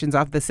notifications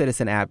off the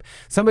Citizen app.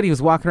 Somebody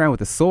was walking around with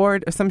a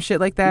sword or some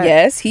shit like that.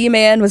 Yes,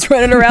 He-Man was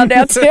running around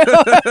downtown.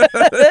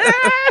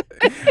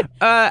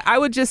 I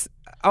would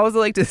also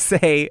like to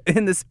say,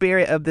 in the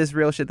spirit of this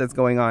real shit that's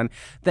going on,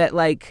 that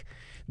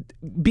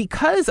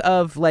because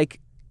of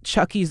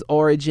Chucky's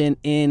origin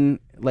in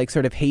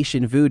sort of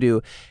Haitian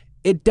voodoo,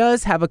 it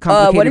does have a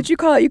complicated. What did you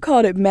call it? You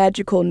called it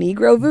magical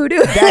Negro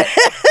voodoo.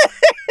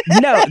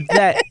 No,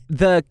 that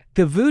the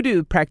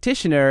voodoo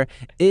practitioner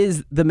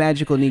is the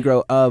magical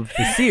Negro of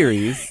the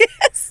series.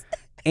 Yes.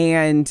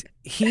 And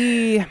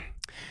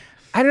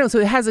I don't know. So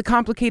it has a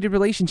complicated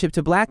relationship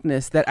to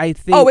blackness that I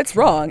think. Oh, it's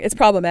wrong. It's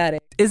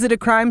problematic. Is it a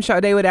crime?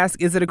 Sade would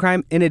ask, is it a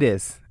crime? And it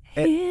is.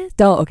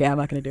 Okay, I'm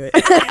not going to do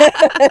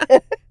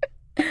it.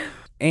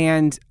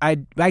 And I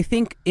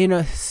think in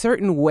a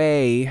certain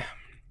way.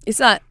 It's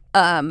not,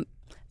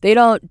 they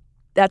don't,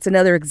 that's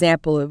another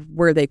example of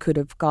where they could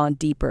have gone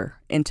deeper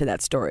into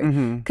that story.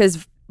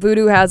 Because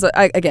voodoo has,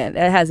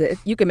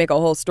 you can make a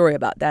whole story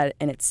about that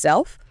in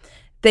itself.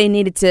 They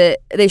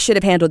should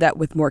have handled that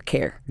with more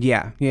care.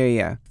 Yeah.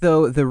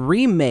 So the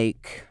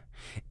remake,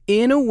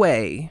 in a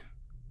way,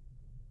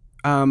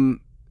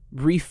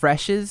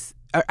 refreshes.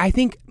 I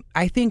think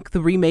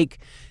the remake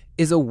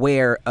is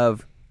aware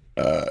of.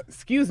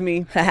 Excuse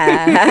me.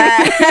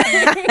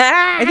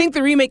 I think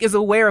the remake is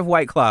aware of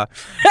White Claw.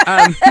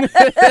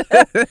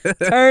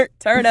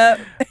 Turn up.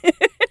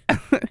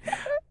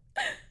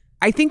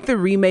 I think the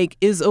remake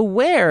is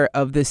aware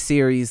of the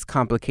series'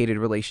 complicated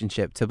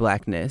relationship to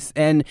blackness.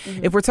 And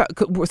if we're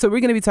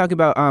going to be talking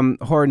about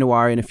horror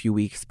noir in a few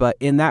weeks, but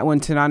in that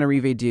one,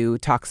 Tananarive Due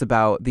talks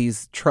about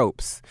these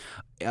tropes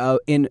of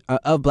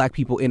black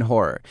people in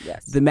horror.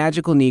 Yes. The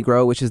magical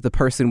Negro, which is the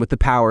person with the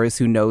powers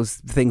who knows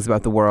things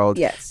about the world.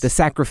 Yes. The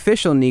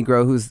sacrificial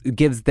Negro, who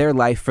gives their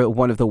life for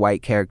one of the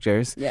white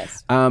characters.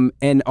 Yes.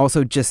 And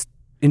also just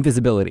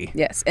invisibility.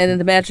 Yes, and then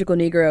the magical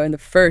Negro in the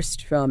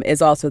first film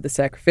is also the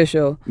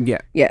sacrificial. Yeah.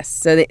 Yes,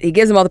 so he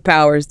gives him all the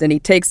powers, then he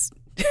kills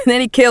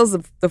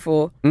the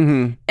fool.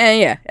 Mm-hmm. And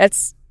yeah,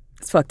 it's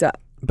fucked up.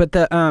 But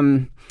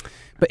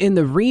but in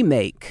the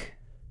remake,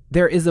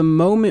 there is a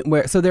moment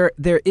where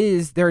there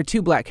are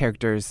two black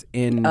characters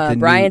in the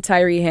Brian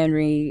Tyree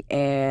Henry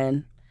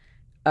and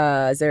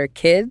is there a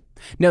kid?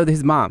 No,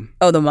 his mom.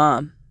 Oh, the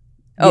mom.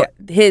 Oh, yeah.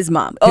 His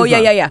mom. Oh,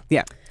 yeah.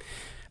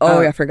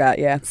 Oh, I forgot.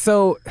 Yeah.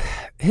 So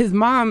his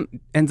mom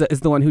is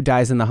the one who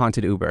dies in the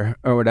haunted Uber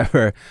or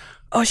whatever.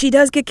 Oh, she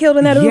does get killed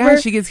in that Uber? Yeah,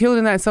 she gets killed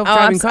in that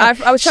self-driving car.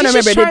 I was trying to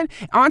remember.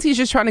 Auntie's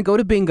just trying to go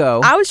to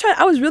bingo. I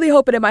was really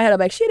hoping in my head, I'm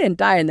like, she didn't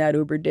die in that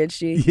Uber, did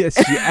she? Yes,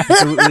 she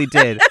absolutely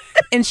did.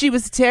 And she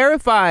was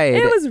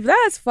terrified.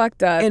 That's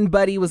fucked up. And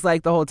Buddy was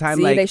like the whole time,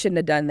 See, like, they shouldn't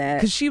have done that.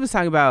 because she was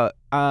talking about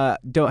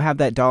don't have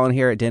that doll in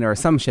here at dinner or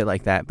some shit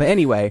like that. But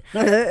anyway,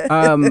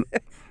 and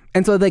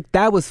so like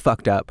that was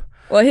fucked up.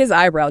 Well, his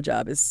eyebrow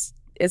job is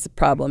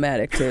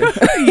problematic too.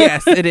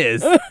 Yes, it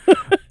is.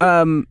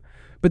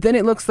 But then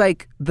it looks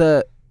like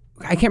I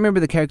can't remember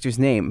the character's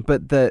name,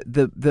 but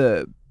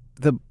the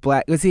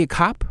black, was he a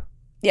cop?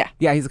 Yeah,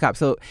 he's a cop.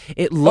 So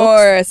it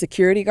looks, or a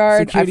security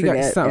guard. Something.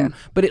 Yeah.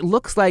 But it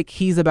looks like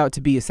he's about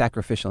to be a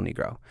sacrificial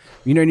Negro.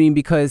 You know what I mean?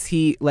 Because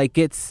he like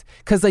because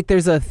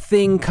there's a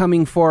thing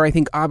coming for, I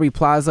think, Aubrey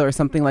Plaza or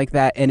something like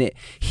that, and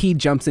he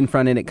jumps in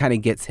front and it kind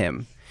of gets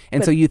him,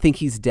 and so you think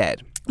he's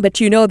dead. But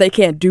they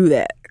can't do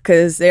that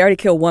because they already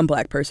killed one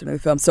black person in the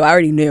film. So I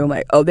already knew, I'm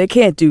like, oh, they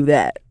can't do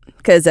that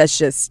because that's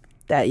just.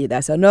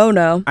 That's a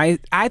no. I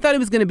thought it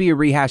was going to be a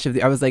rehash of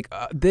I was like,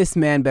 this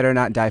man better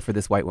not die for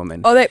this white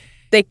woman. Oh,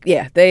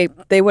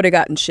 they would have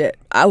gotten shit.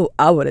 I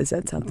would have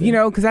said something. You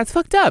know, because that's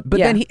fucked up. But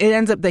then it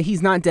ends up that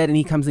he's not dead and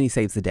he comes and he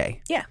saves the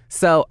day. Yeah.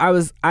 So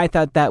I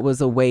thought that was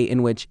a way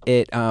in which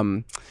it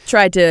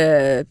tried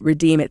to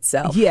redeem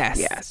itself.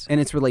 Yes. And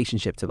its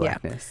relationship to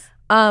blackness.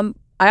 So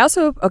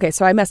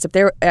I messed up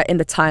there in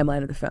the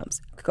timeline of the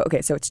films.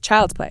 Okay, so it's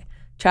Child's Play,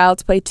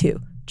 Child's Play 2,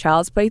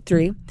 Child's Play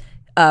 3,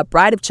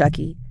 Bride of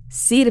Chucky,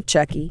 Seed of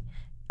Chucky,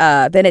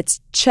 then it's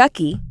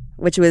Chucky,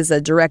 which was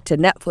a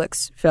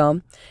direct-to-Netflix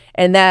film,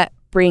 and that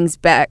brings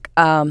back,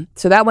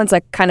 so that one's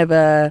like kind of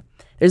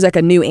there's like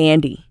a new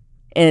Andy,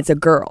 and it's a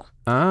girl,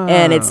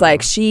 and it's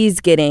like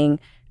she's getting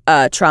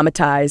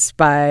traumatized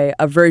by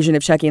a version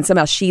of Chucky, and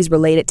somehow she's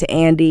related to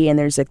Andy, and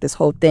there's like this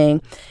whole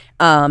thing,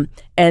 and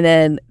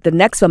then the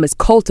next film is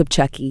Cult of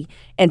Chucky,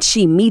 and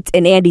she meets,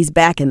 and Andy's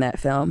back in that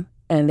film,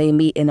 and they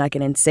meet in like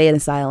an insane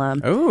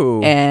asylum,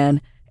 and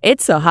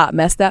it's a hot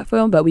mess, that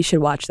film, but we should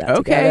watch that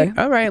together.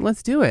 Okay, all right,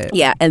 let's do it.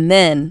 Yeah, and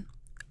then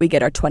we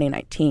get our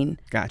 2019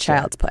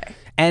 Child's Play.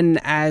 And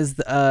as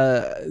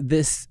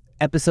this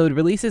episode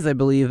releases, I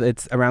believe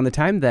it's around the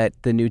time that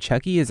the new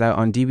Chucky is out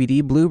on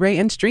DVD, Blu-ray,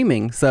 and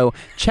streaming. So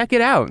check it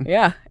out.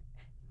 Yeah.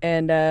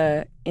 And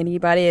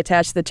anybody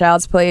attached to the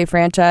Child's Play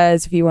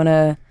franchise, if you want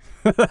to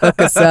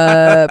hook us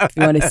up, if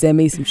you want to send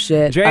me some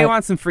shit. Dre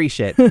wants some free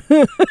shit.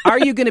 Are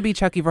you going to be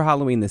Chucky for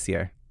Halloween this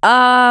year?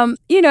 I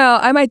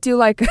might do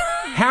like...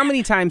 How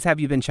many times have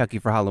you been Chucky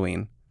for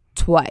Halloween?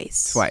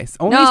 Twice.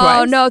 Only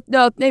twice?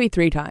 No, maybe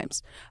 3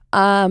 times.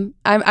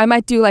 I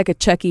might do like a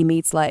Chucky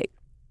meets like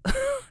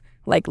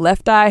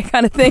Left Eye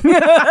kind of thing.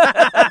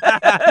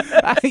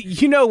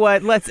 You know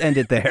what? Let's end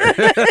it there.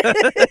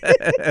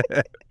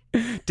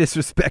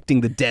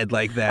 Disrespecting the dead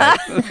like that.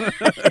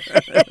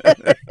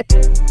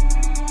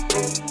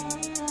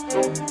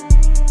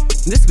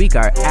 This week,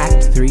 our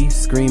Act 3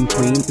 Scream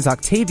Queen is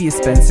Octavia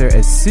Spencer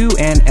as Sue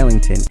Ann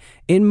Ellington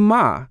in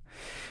Ma.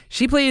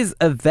 She plays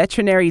a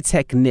veterinary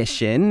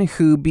technician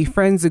who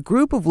befriends a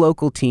group of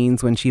local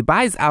teens when she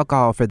buys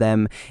alcohol for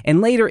them and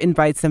later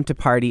invites them to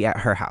party at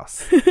her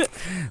house.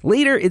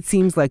 Later, it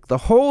seems like the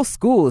whole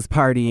school is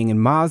partying in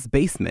Ma's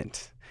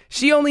basement.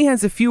 She only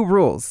has a few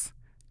rules.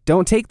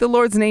 Don't take the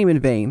Lord's name in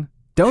vain.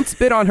 Don't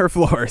spit on her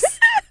floors.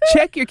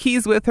 Check your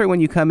keys with her when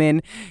you come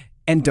in.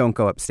 And don't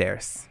go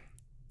upstairs.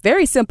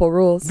 Very simple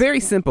rules. Very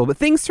simple, but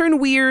things turn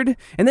weird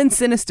and then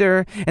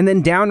sinister and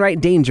then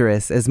downright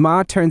dangerous as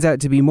Ma turns out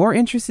to be more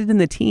interested in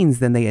the teens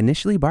than they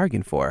initially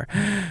bargained for.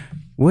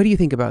 What do you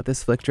think about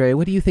this flick, Dre?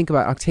 What do you think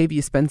about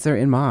Octavia Spencer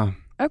in Ma?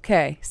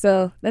 Okay,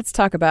 so let's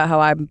talk about how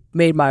I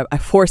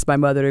forced my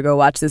mother to go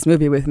watch this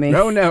movie with me.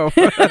 Oh no.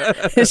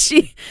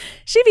 She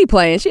be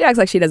playing. She acts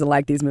like she doesn't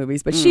like these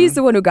movies, but she's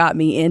the one who got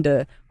me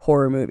into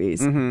horror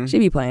movies. Mm-hmm. She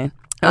be playing.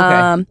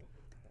 Okay.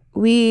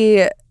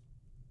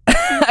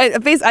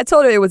 I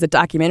told her it was a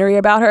documentary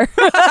about her.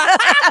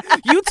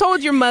 You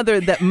told your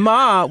mother that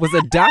Ma was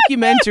a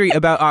documentary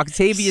about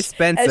Octavia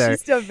Spencer. And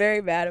she's still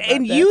very mad about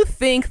and that. You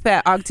think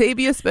that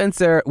Octavia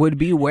Spencer would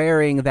be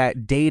wearing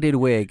that dated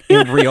wig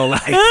in real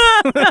life.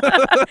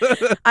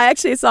 I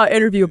actually saw an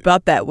interview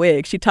about that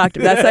wig. She talked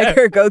about that's like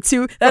her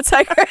go-to. That's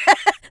like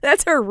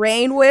that's her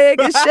rain wig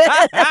and shit.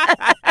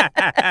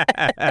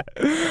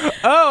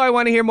 Oh, I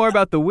want to hear more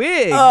about the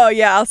wig. Oh,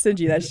 yeah, I'll send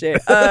you that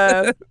shit.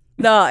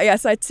 No, yeah,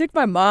 so I took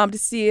my mom to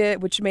see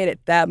it, which made it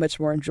that much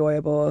more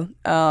enjoyable.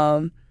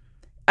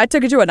 I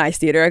took her to a nice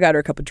theater. I got her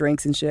a couple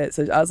drinks and shit.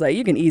 So I was like,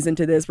 you can ease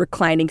into this.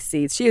 Reclining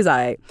seats. She was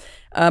like,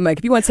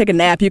 if you want to take a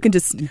nap, you can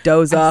just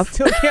doze off. I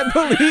still can't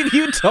believe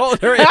you told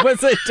her it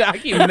was a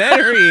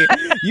documentary.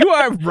 You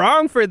are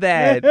wrong for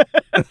that.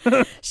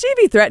 She'd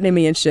be threatening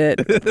me and shit.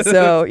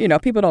 So,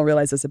 people don't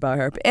realize this about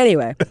her. But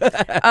anyway,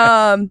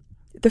 the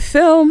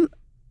film,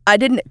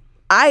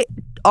 I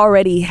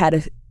already had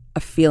a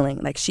feeling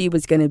like she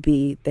was going to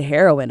be the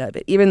heroine of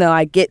it, even though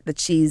I get that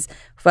she's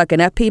fucking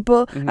up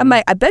people. Mm-hmm.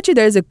 I bet you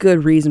there's a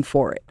good reason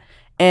for it.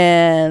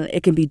 and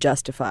it can be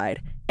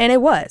justified. And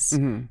it was.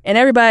 And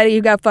everybody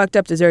who got fucked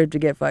up deserved to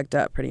get fucked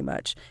up, pretty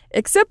much.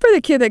 Except for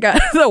the kid that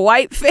got the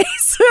white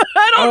face.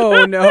 I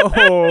don't know.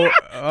 No.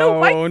 The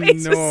white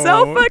face was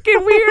so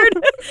fucking weird.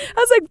 I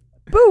was like,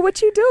 boo, what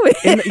you doing?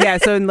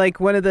 So in like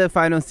one of the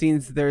final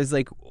scenes, there's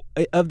like,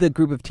 of the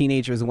group of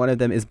teenagers, one of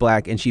them is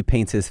black and she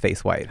paints his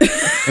face white.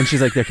 And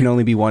she's like, there can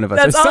only be one of us.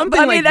 That's or something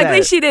I mean, like that. At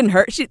least she didn't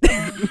hurt.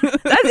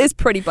 That is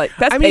pretty, but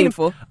that's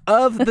painful.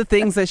 Of the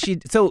things that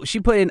she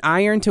put an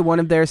iron to one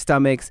of their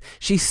stomachs.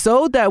 She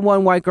sewed that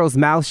one white girl's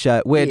mouth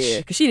shut, which... Yeah,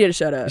 because she needed to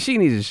shut up. She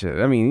needed to shut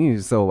up. I mean, you need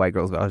to sew a white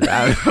girl's mouth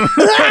shut.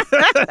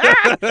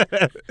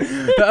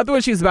 The other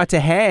one, she was about to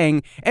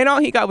hang, and all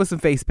he got was some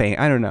face paint.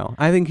 I don't know.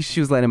 I think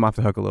she was letting him off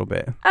the hook a little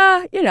bit.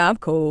 I'm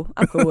cool.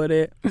 I'm cool with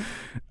it.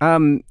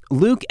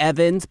 Luke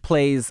Evans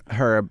plays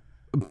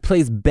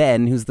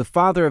Ben, who's the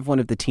father of one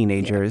of the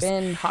teenagers.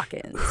 Ben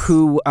Hawkins.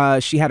 Who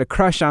she had a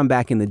crush on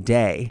back in the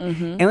day.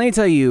 And let me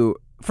tell you,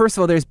 first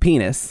of all, there's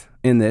penis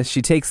in this.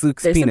 She takes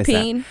Luke's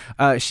penis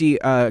out. She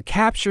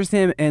captures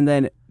him and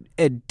then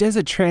does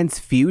a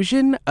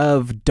transfusion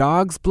of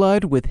dog's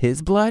blood with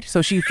his blood.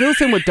 So she fills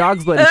him with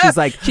dog's blood and she's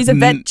like... She's a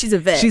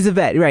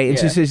vet, right. And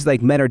she's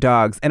like, men are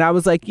dogs. And I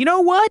was like, you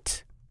know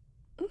what?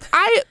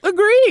 I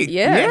agree.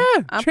 Yeah,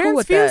 I'm cool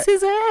with that.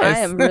 His ass. I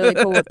am really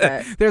cool with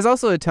that. There's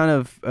also a ton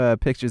of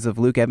pictures of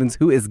Luke Evans,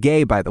 who is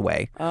gay, by the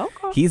way.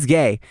 Okay. He's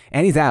gay,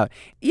 and he's out.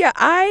 Yeah,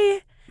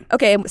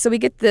 Okay, so we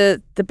get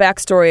the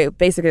backstory.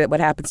 Basically, what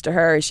happens to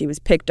her is she was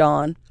picked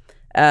on.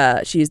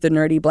 She's the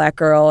nerdy black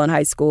girl in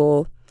high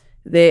school.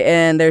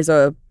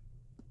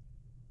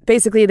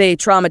 Basically, they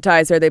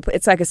traumatize her.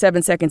 It's like a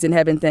 7 seconds in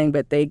heaven thing,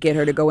 but they get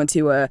her to go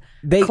into a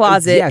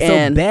closet. Yeah,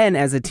 so Ben,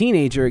 as a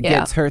teenager,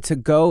 gets her to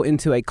go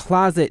into a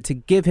closet to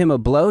give him a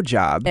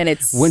blowjob. And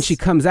when she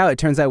comes out, it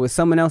turns out it was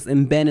someone else,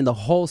 and Ben and the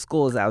whole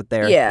school is out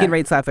there getting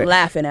ready to slap her.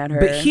 Laughing at her.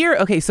 But here,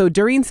 okay, so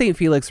Doreen St.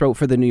 Felix wrote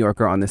for The New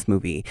Yorker on this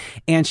movie,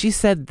 and she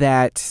said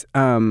that...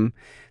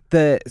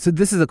 so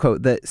this is a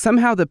quote, that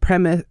somehow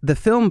the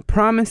film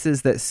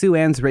promises that Sue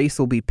Ann's race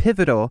will be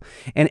pivotal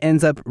and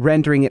ends up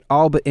rendering it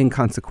all but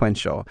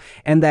inconsequential,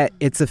 and that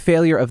it's a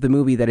failure of the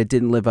movie that it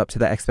didn't live up to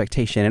that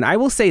expectation. And I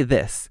will say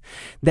this,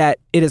 that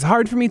it is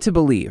hard for me to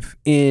believe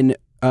in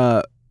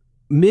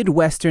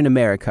Midwestern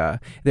America,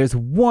 there's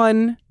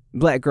one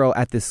black girl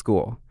at this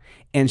school.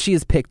 And she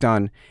is picked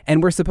on,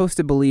 and we're supposed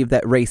to believe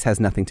that race has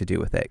nothing to do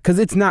with it because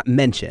it's not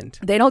mentioned.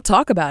 They don't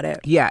talk about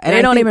it. Yeah. And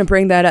they don't even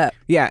bring that up.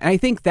 Yeah, and I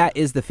think that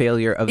is the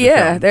failure of the film.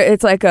 Yeah,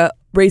 it's like a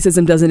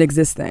racism doesn't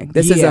exist thing.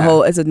 This is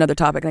it's another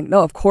topic. Like,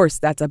 no, of course,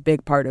 that's a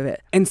big part of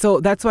it. And so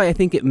that's why I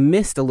think it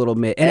missed a little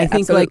bit. And I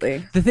think like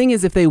the thing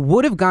is, if they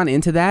would have gone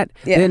into that,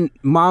 then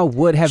Ma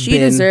would have been... She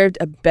deserved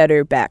a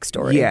better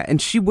backstory. Yeah,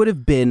 and she would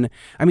have been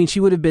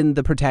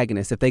the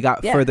protagonist if they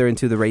got further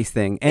into the race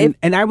thing.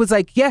 And I was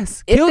like,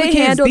 yes, kill the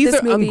kids. These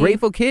are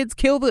ungrateful kids.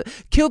 Kill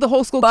the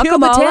whole school. Kill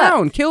the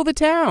town. Kill the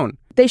town.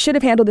 They should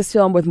have handled this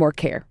film with more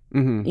care.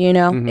 You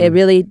know,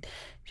 Mm-hmm.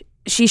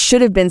 She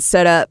should have been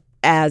set up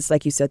as,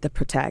 like you said, the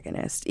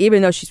protagonist.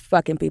 Even though she's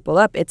fucking people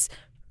up, it's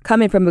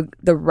coming from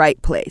the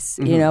right place.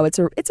 You know, it's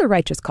a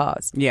righteous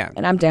cause. Yeah.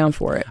 And I'm down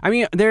for it. I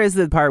mean, there is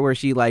the part where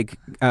she like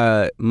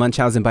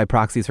Munchausen by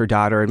proxy is her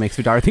daughter and makes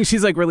her daughter think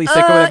she's like really sick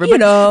or whatever.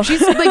 But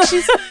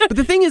she's but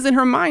the thing is, in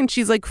her mind,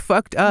 she's like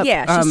fucked up.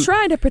 Yeah, she's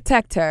trying to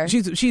protect her.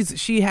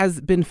 She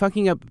has been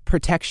fucking up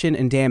protection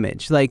and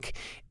damage, like,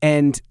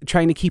 and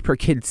trying to keep her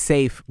kids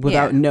safe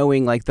without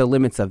knowing like the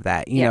limits of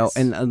that, you know,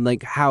 and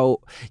like how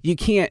you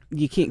can't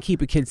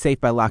keep a kid safe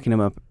by locking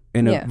them up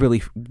in a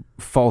really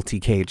faulty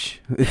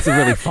cage. It's a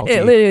really faulty.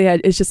 It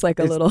literally it's just like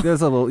a little.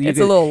 There's a little. It's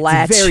a little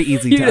latch. It's very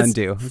easy to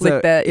undo.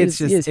 Flick that.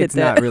 It's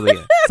not really.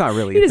 It's not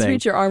really. You just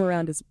reach your arm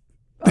around his.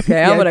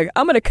 Okay, I'm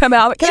gonna come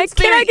out. Can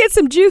I get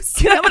some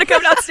juice? I'm gonna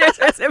come downstairs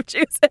for some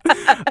juice.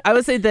 I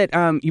would say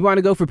that you want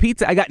to go for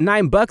pizza? I got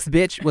 $9,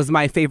 bitch. Was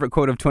my favorite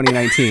quote of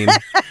 2019.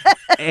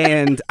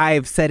 And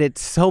I've said it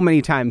so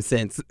many times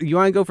since. You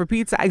want to go for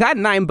pizza? I got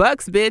 $9,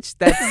 bitch.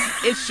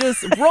 It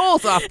just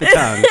rolls off the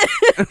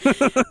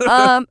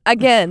tongue.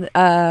 Again,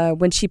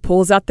 when she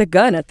pulls out the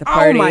gun at the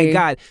party. Oh my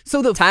God!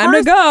 So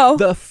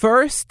the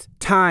first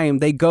time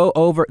they go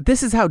over,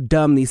 this is how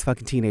dumb these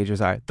fucking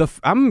teenagers are.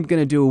 I'm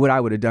gonna do what I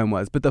would have done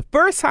but the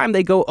first time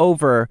they go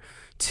over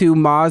to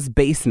Ma's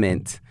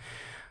basement,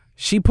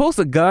 she pulls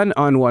a gun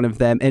on one of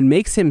them and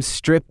makes him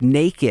strip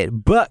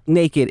naked, butt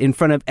naked, in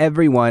front of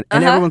everyone.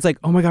 And everyone's like,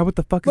 oh my God, what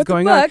the fuck is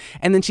going on?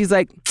 And then she's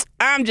like,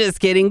 I'm just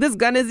kidding. This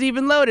gun isn't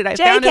even loaded. I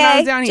found it when I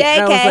was down here.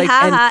 JK, and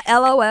I was like,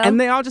 LOL. And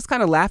they all just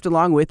kind of laughed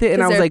along with it.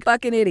 And I was like,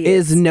 fucking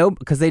idiots.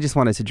 Because they just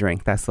wanted to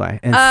drink. That's why.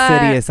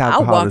 Insidious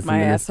alcoholism. I'll walk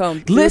my ass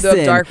home through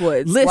the dark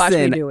woods. Watch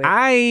me do it.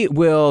 I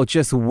will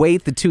just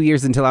wait the 2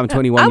 years until I'm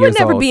 21 years old. I would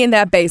never be in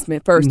that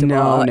basement, first of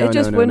all. It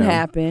just wouldn't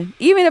happen.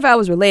 Even if I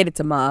was related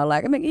to Ma.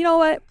 Like, I mean, you know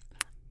what?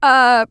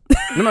 I'm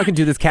not going to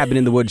do this cabin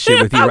in the woods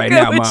shit with you right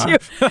now, Ma.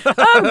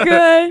 I'm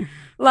good.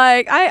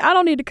 Like, I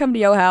don't need to come to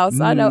your house.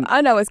 I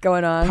know what's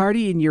going on.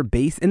 Party in your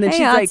base. And then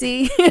she's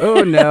auntie. like,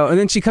 oh no. And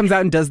then she comes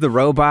out and does the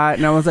robot.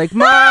 And I was like,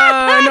 Ma,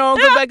 no,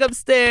 go back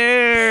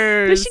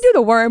upstairs. Does she do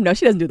the worm? No,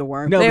 she doesn't do the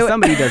worm. No,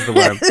 somebody does the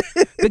worm.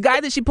 The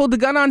guy that she pulled the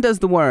gun on does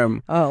the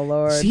worm. Oh,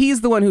 Lord.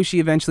 He's the one who she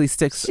eventually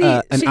sticks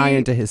an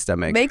iron to his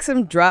stomach. Makes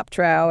him drop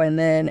trow, and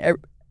then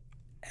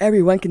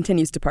everyone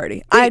continues to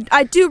party.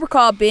 I do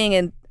recall being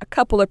in a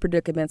couple of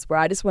predicaments where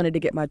I just wanted to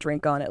get my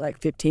drink on at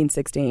like 15,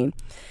 16.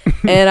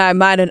 And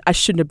I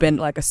shouldn't have been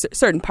like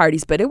certain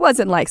parties, but it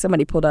wasn't like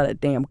somebody pulled out a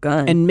damn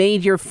gun. And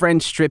made your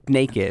friend strip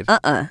naked.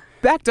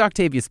 Back to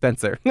Octavia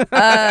Spencer.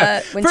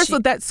 First of all,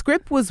 that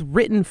script was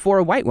written for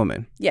a white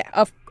woman.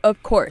 Yeah,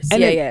 of course.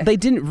 And they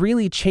didn't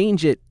really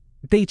change it.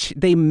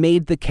 They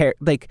made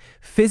the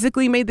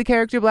physically made the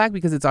character black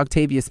because it's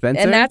Octavia Spencer.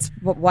 And that's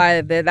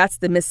why that's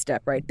the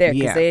misstep right there,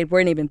 because they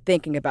weren't even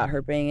thinking about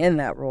her being in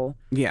that role.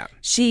 Yeah.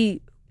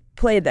 She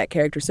played that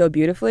character so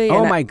beautifully.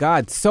 Oh my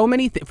God. So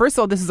many First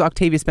of all, this is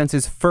Octavia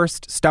Spencer's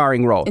first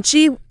starring role.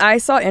 And I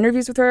saw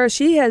interviews with her.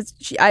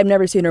 I've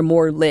never seen her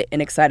more lit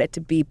and excited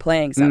to be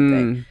playing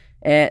something.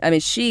 And I mean,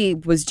 she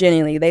was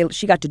genuinely,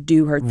 she got to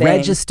do her thing.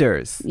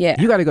 Registers. Yeah.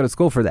 You got to go to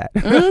school for that.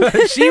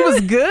 She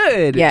was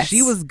good. Yes.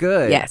 She was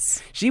good.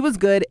 Yes. She was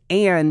good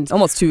and...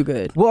 almost too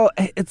good. Well,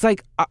 it's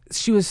like,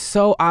 she was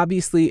so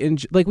obviously,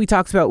 like we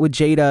talked about with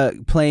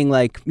Jada playing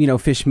like,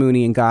 Fish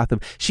Mooney in Gotham.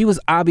 She was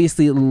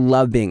obviously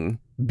loving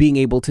being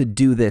able to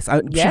do this.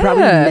 She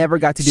probably never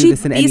got to do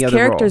this in any other role. These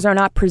characters are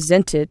not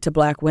presented to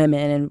black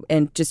women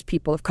and just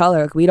people of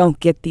color. We don't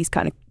get these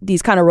kind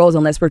of roles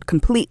unless we're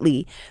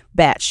completely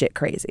batshit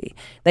crazy.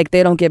 Like,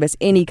 they don't give us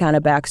any kind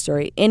of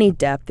backstory, any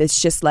depth.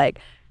 It's just like,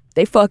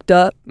 they fucked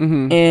up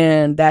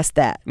and that's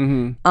that.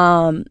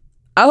 I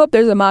hope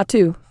there's a Ma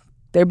too.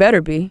 There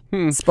better be.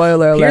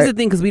 Spoiler alert. Here's the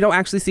thing, because we don't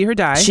actually see her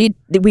die.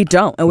 We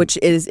don't,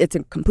 it's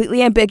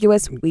completely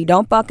ambiguous. We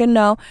don't fucking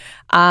know.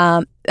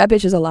 That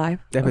bitch is alive.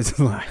 That bitch is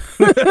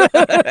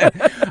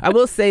alive. I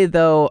will say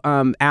though,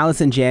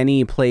 Allison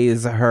Janney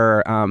plays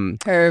her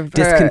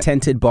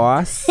discontented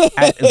boss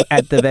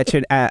at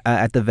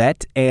the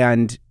vet,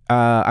 and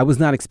I was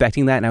not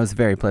expecting that, and I was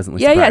very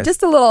pleasantly surprised. Yeah,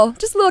 just a little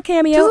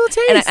cameo. Just a little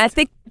taste. And I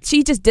think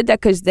she just did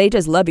that because they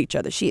just love each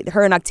other.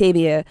 Her and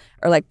Octavia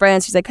are like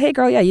friends. She's like, hey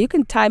girl, you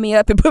can tie me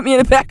up and put me in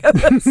the back of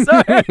the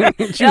store.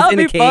 She was in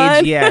a cage,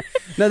 fun. Yeah.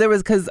 No, there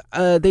was, because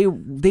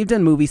they've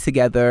done movies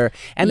together,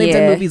 and they've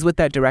done movies with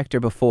that director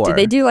before. Did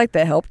they do like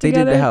The Help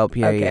together? They did The Help,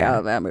 yeah. Okay,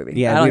 oh, that movie.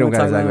 Yeah, we don't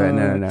gotta talk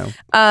about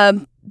it.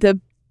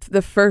 No.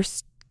 The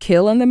first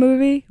kill in the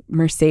movie,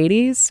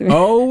 Mercedes.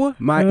 Oh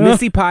my,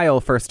 Missy Pyle,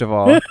 first of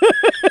all.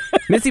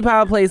 Missy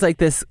Pyle plays like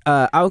this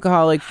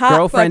alcoholic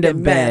girlfriend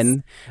of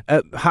Ben,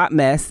 hot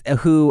mess,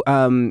 who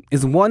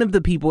is one of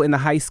the people in the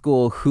high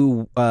school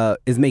who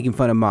is making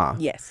fun of Ma.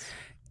 Yes.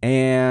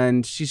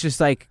 And she's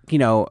just like,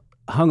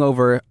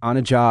 hungover on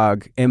a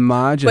jog, and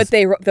Ma just...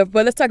 But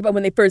let's talk about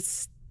when they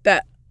first...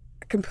 that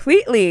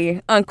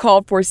completely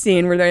uncalled for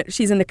scene where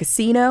she's in the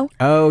casino.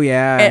 Oh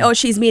yeah. And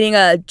she's meeting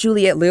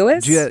Juliette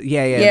Lewis.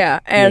 Yeah.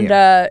 And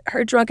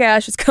her drunk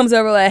ass just comes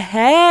over like,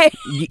 hey.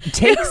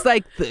 Takes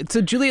like so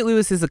Juliette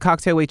Lewis is a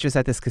cocktail waitress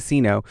at this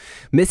casino.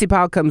 Missy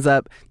Pyle comes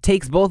up,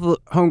 takes both of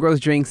homegirls'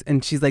 drinks,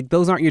 and she's like,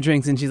 those aren't your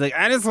drinks. And she's like,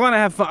 I just want to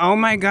have fun. Oh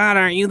my God,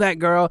 aren't you that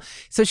girl?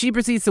 So she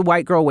proceeds to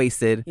white girl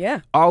wasted. Yeah.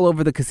 All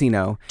over the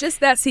casino. Just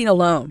that scene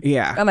alone.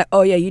 Yeah. I'm like,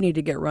 oh yeah, you need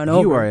to get run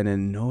over. You are an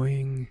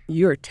annoying...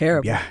 You're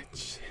terrible. Yeah.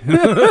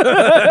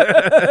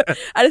 I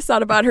just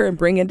thought about her and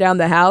bringing down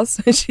the house.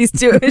 she's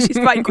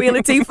fighting Queen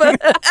Latifah,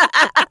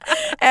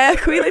 and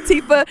Queen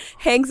Latifah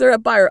hangs her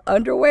up by her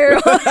underwear.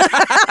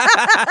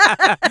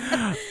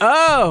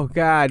 Oh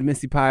God,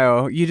 Missy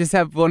Pyle, you just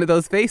have one of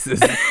those faces.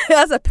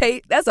 That's a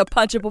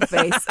punchable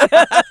face.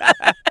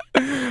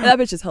 That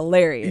bitch is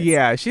hilarious.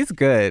 Yeah, she's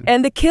good.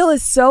 And the kill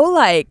is so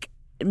like,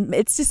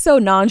 it's just so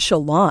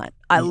nonchalant.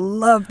 I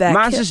love that.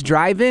 Ma's just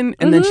driving,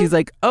 and then she's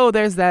like, "Oh,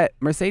 there's that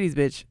Mercedes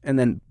bitch," and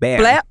then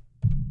bam, blap.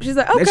 She's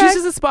like, "Okay." And she's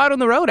just a spot on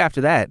the road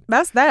after that.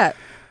 That's that.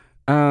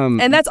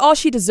 And that's all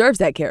she deserves,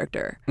 that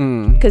character,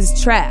 because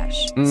it's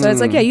trash. So it's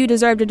like, yeah, you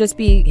deserve to just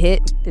be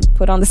hit and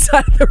put on the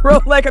side of the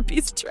road like a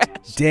piece of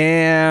trash.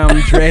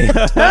 Damn, Drea.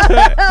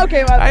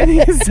 Okay, my bad. I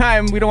think it's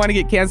time. We don't want to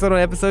get canceled on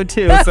episode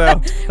 2,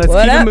 so let's keep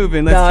it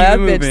moving. Let's keep it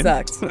moving.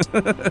 That bitch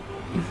sucks.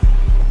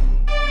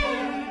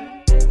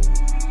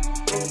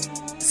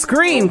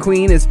 Scream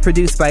Queen is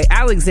produced by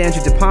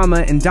Alexandra De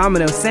Palma and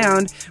Domino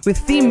Sound, with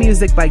theme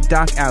music by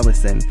Doc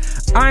Allison.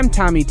 I'm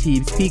Tommy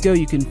Teebs Pico.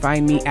 You can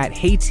find me at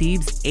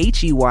HeyTeebs,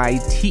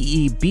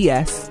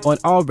 HeyTeebs, on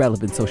all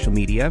relevant social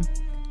media.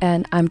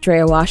 And I'm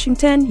Drea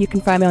Washington. You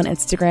can find me on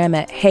Instagram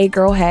at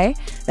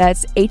HeyGirlHey.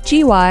 That's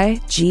HeyGrlHey.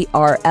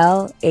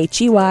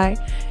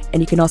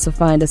 And you can also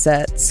find us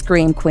at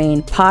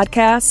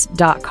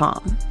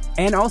ScreamQueenPodcast.com.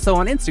 And also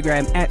on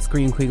Instagram at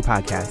Scream Queen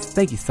Podcast.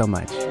 Thank you so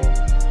much.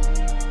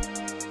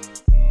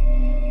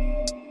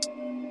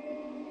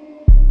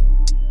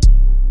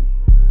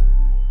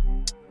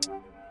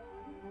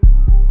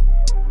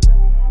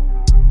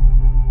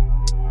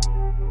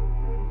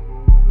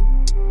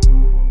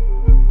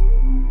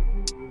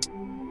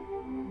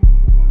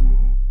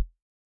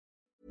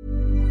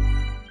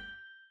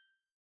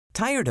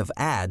 Tired of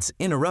ads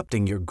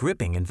interrupting your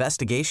gripping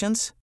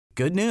investigations?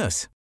 Good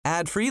news.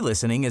 Ad-free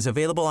listening is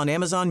available on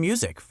Amazon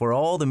Music for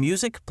all the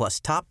music plus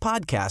top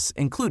podcasts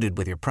included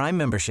with your Prime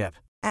membership.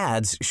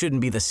 Ads shouldn't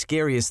be the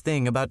scariest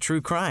thing about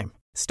true crime.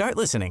 Start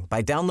listening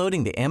by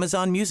downloading the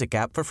Amazon Music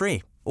app for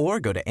free or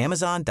go to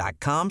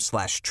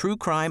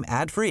amazon.com/truecrime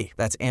ad-free.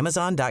 That's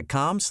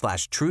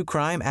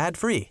amazon.com/truecrime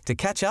ad-free to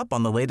catch up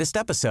on the latest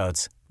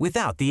episodes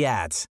without the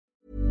ads.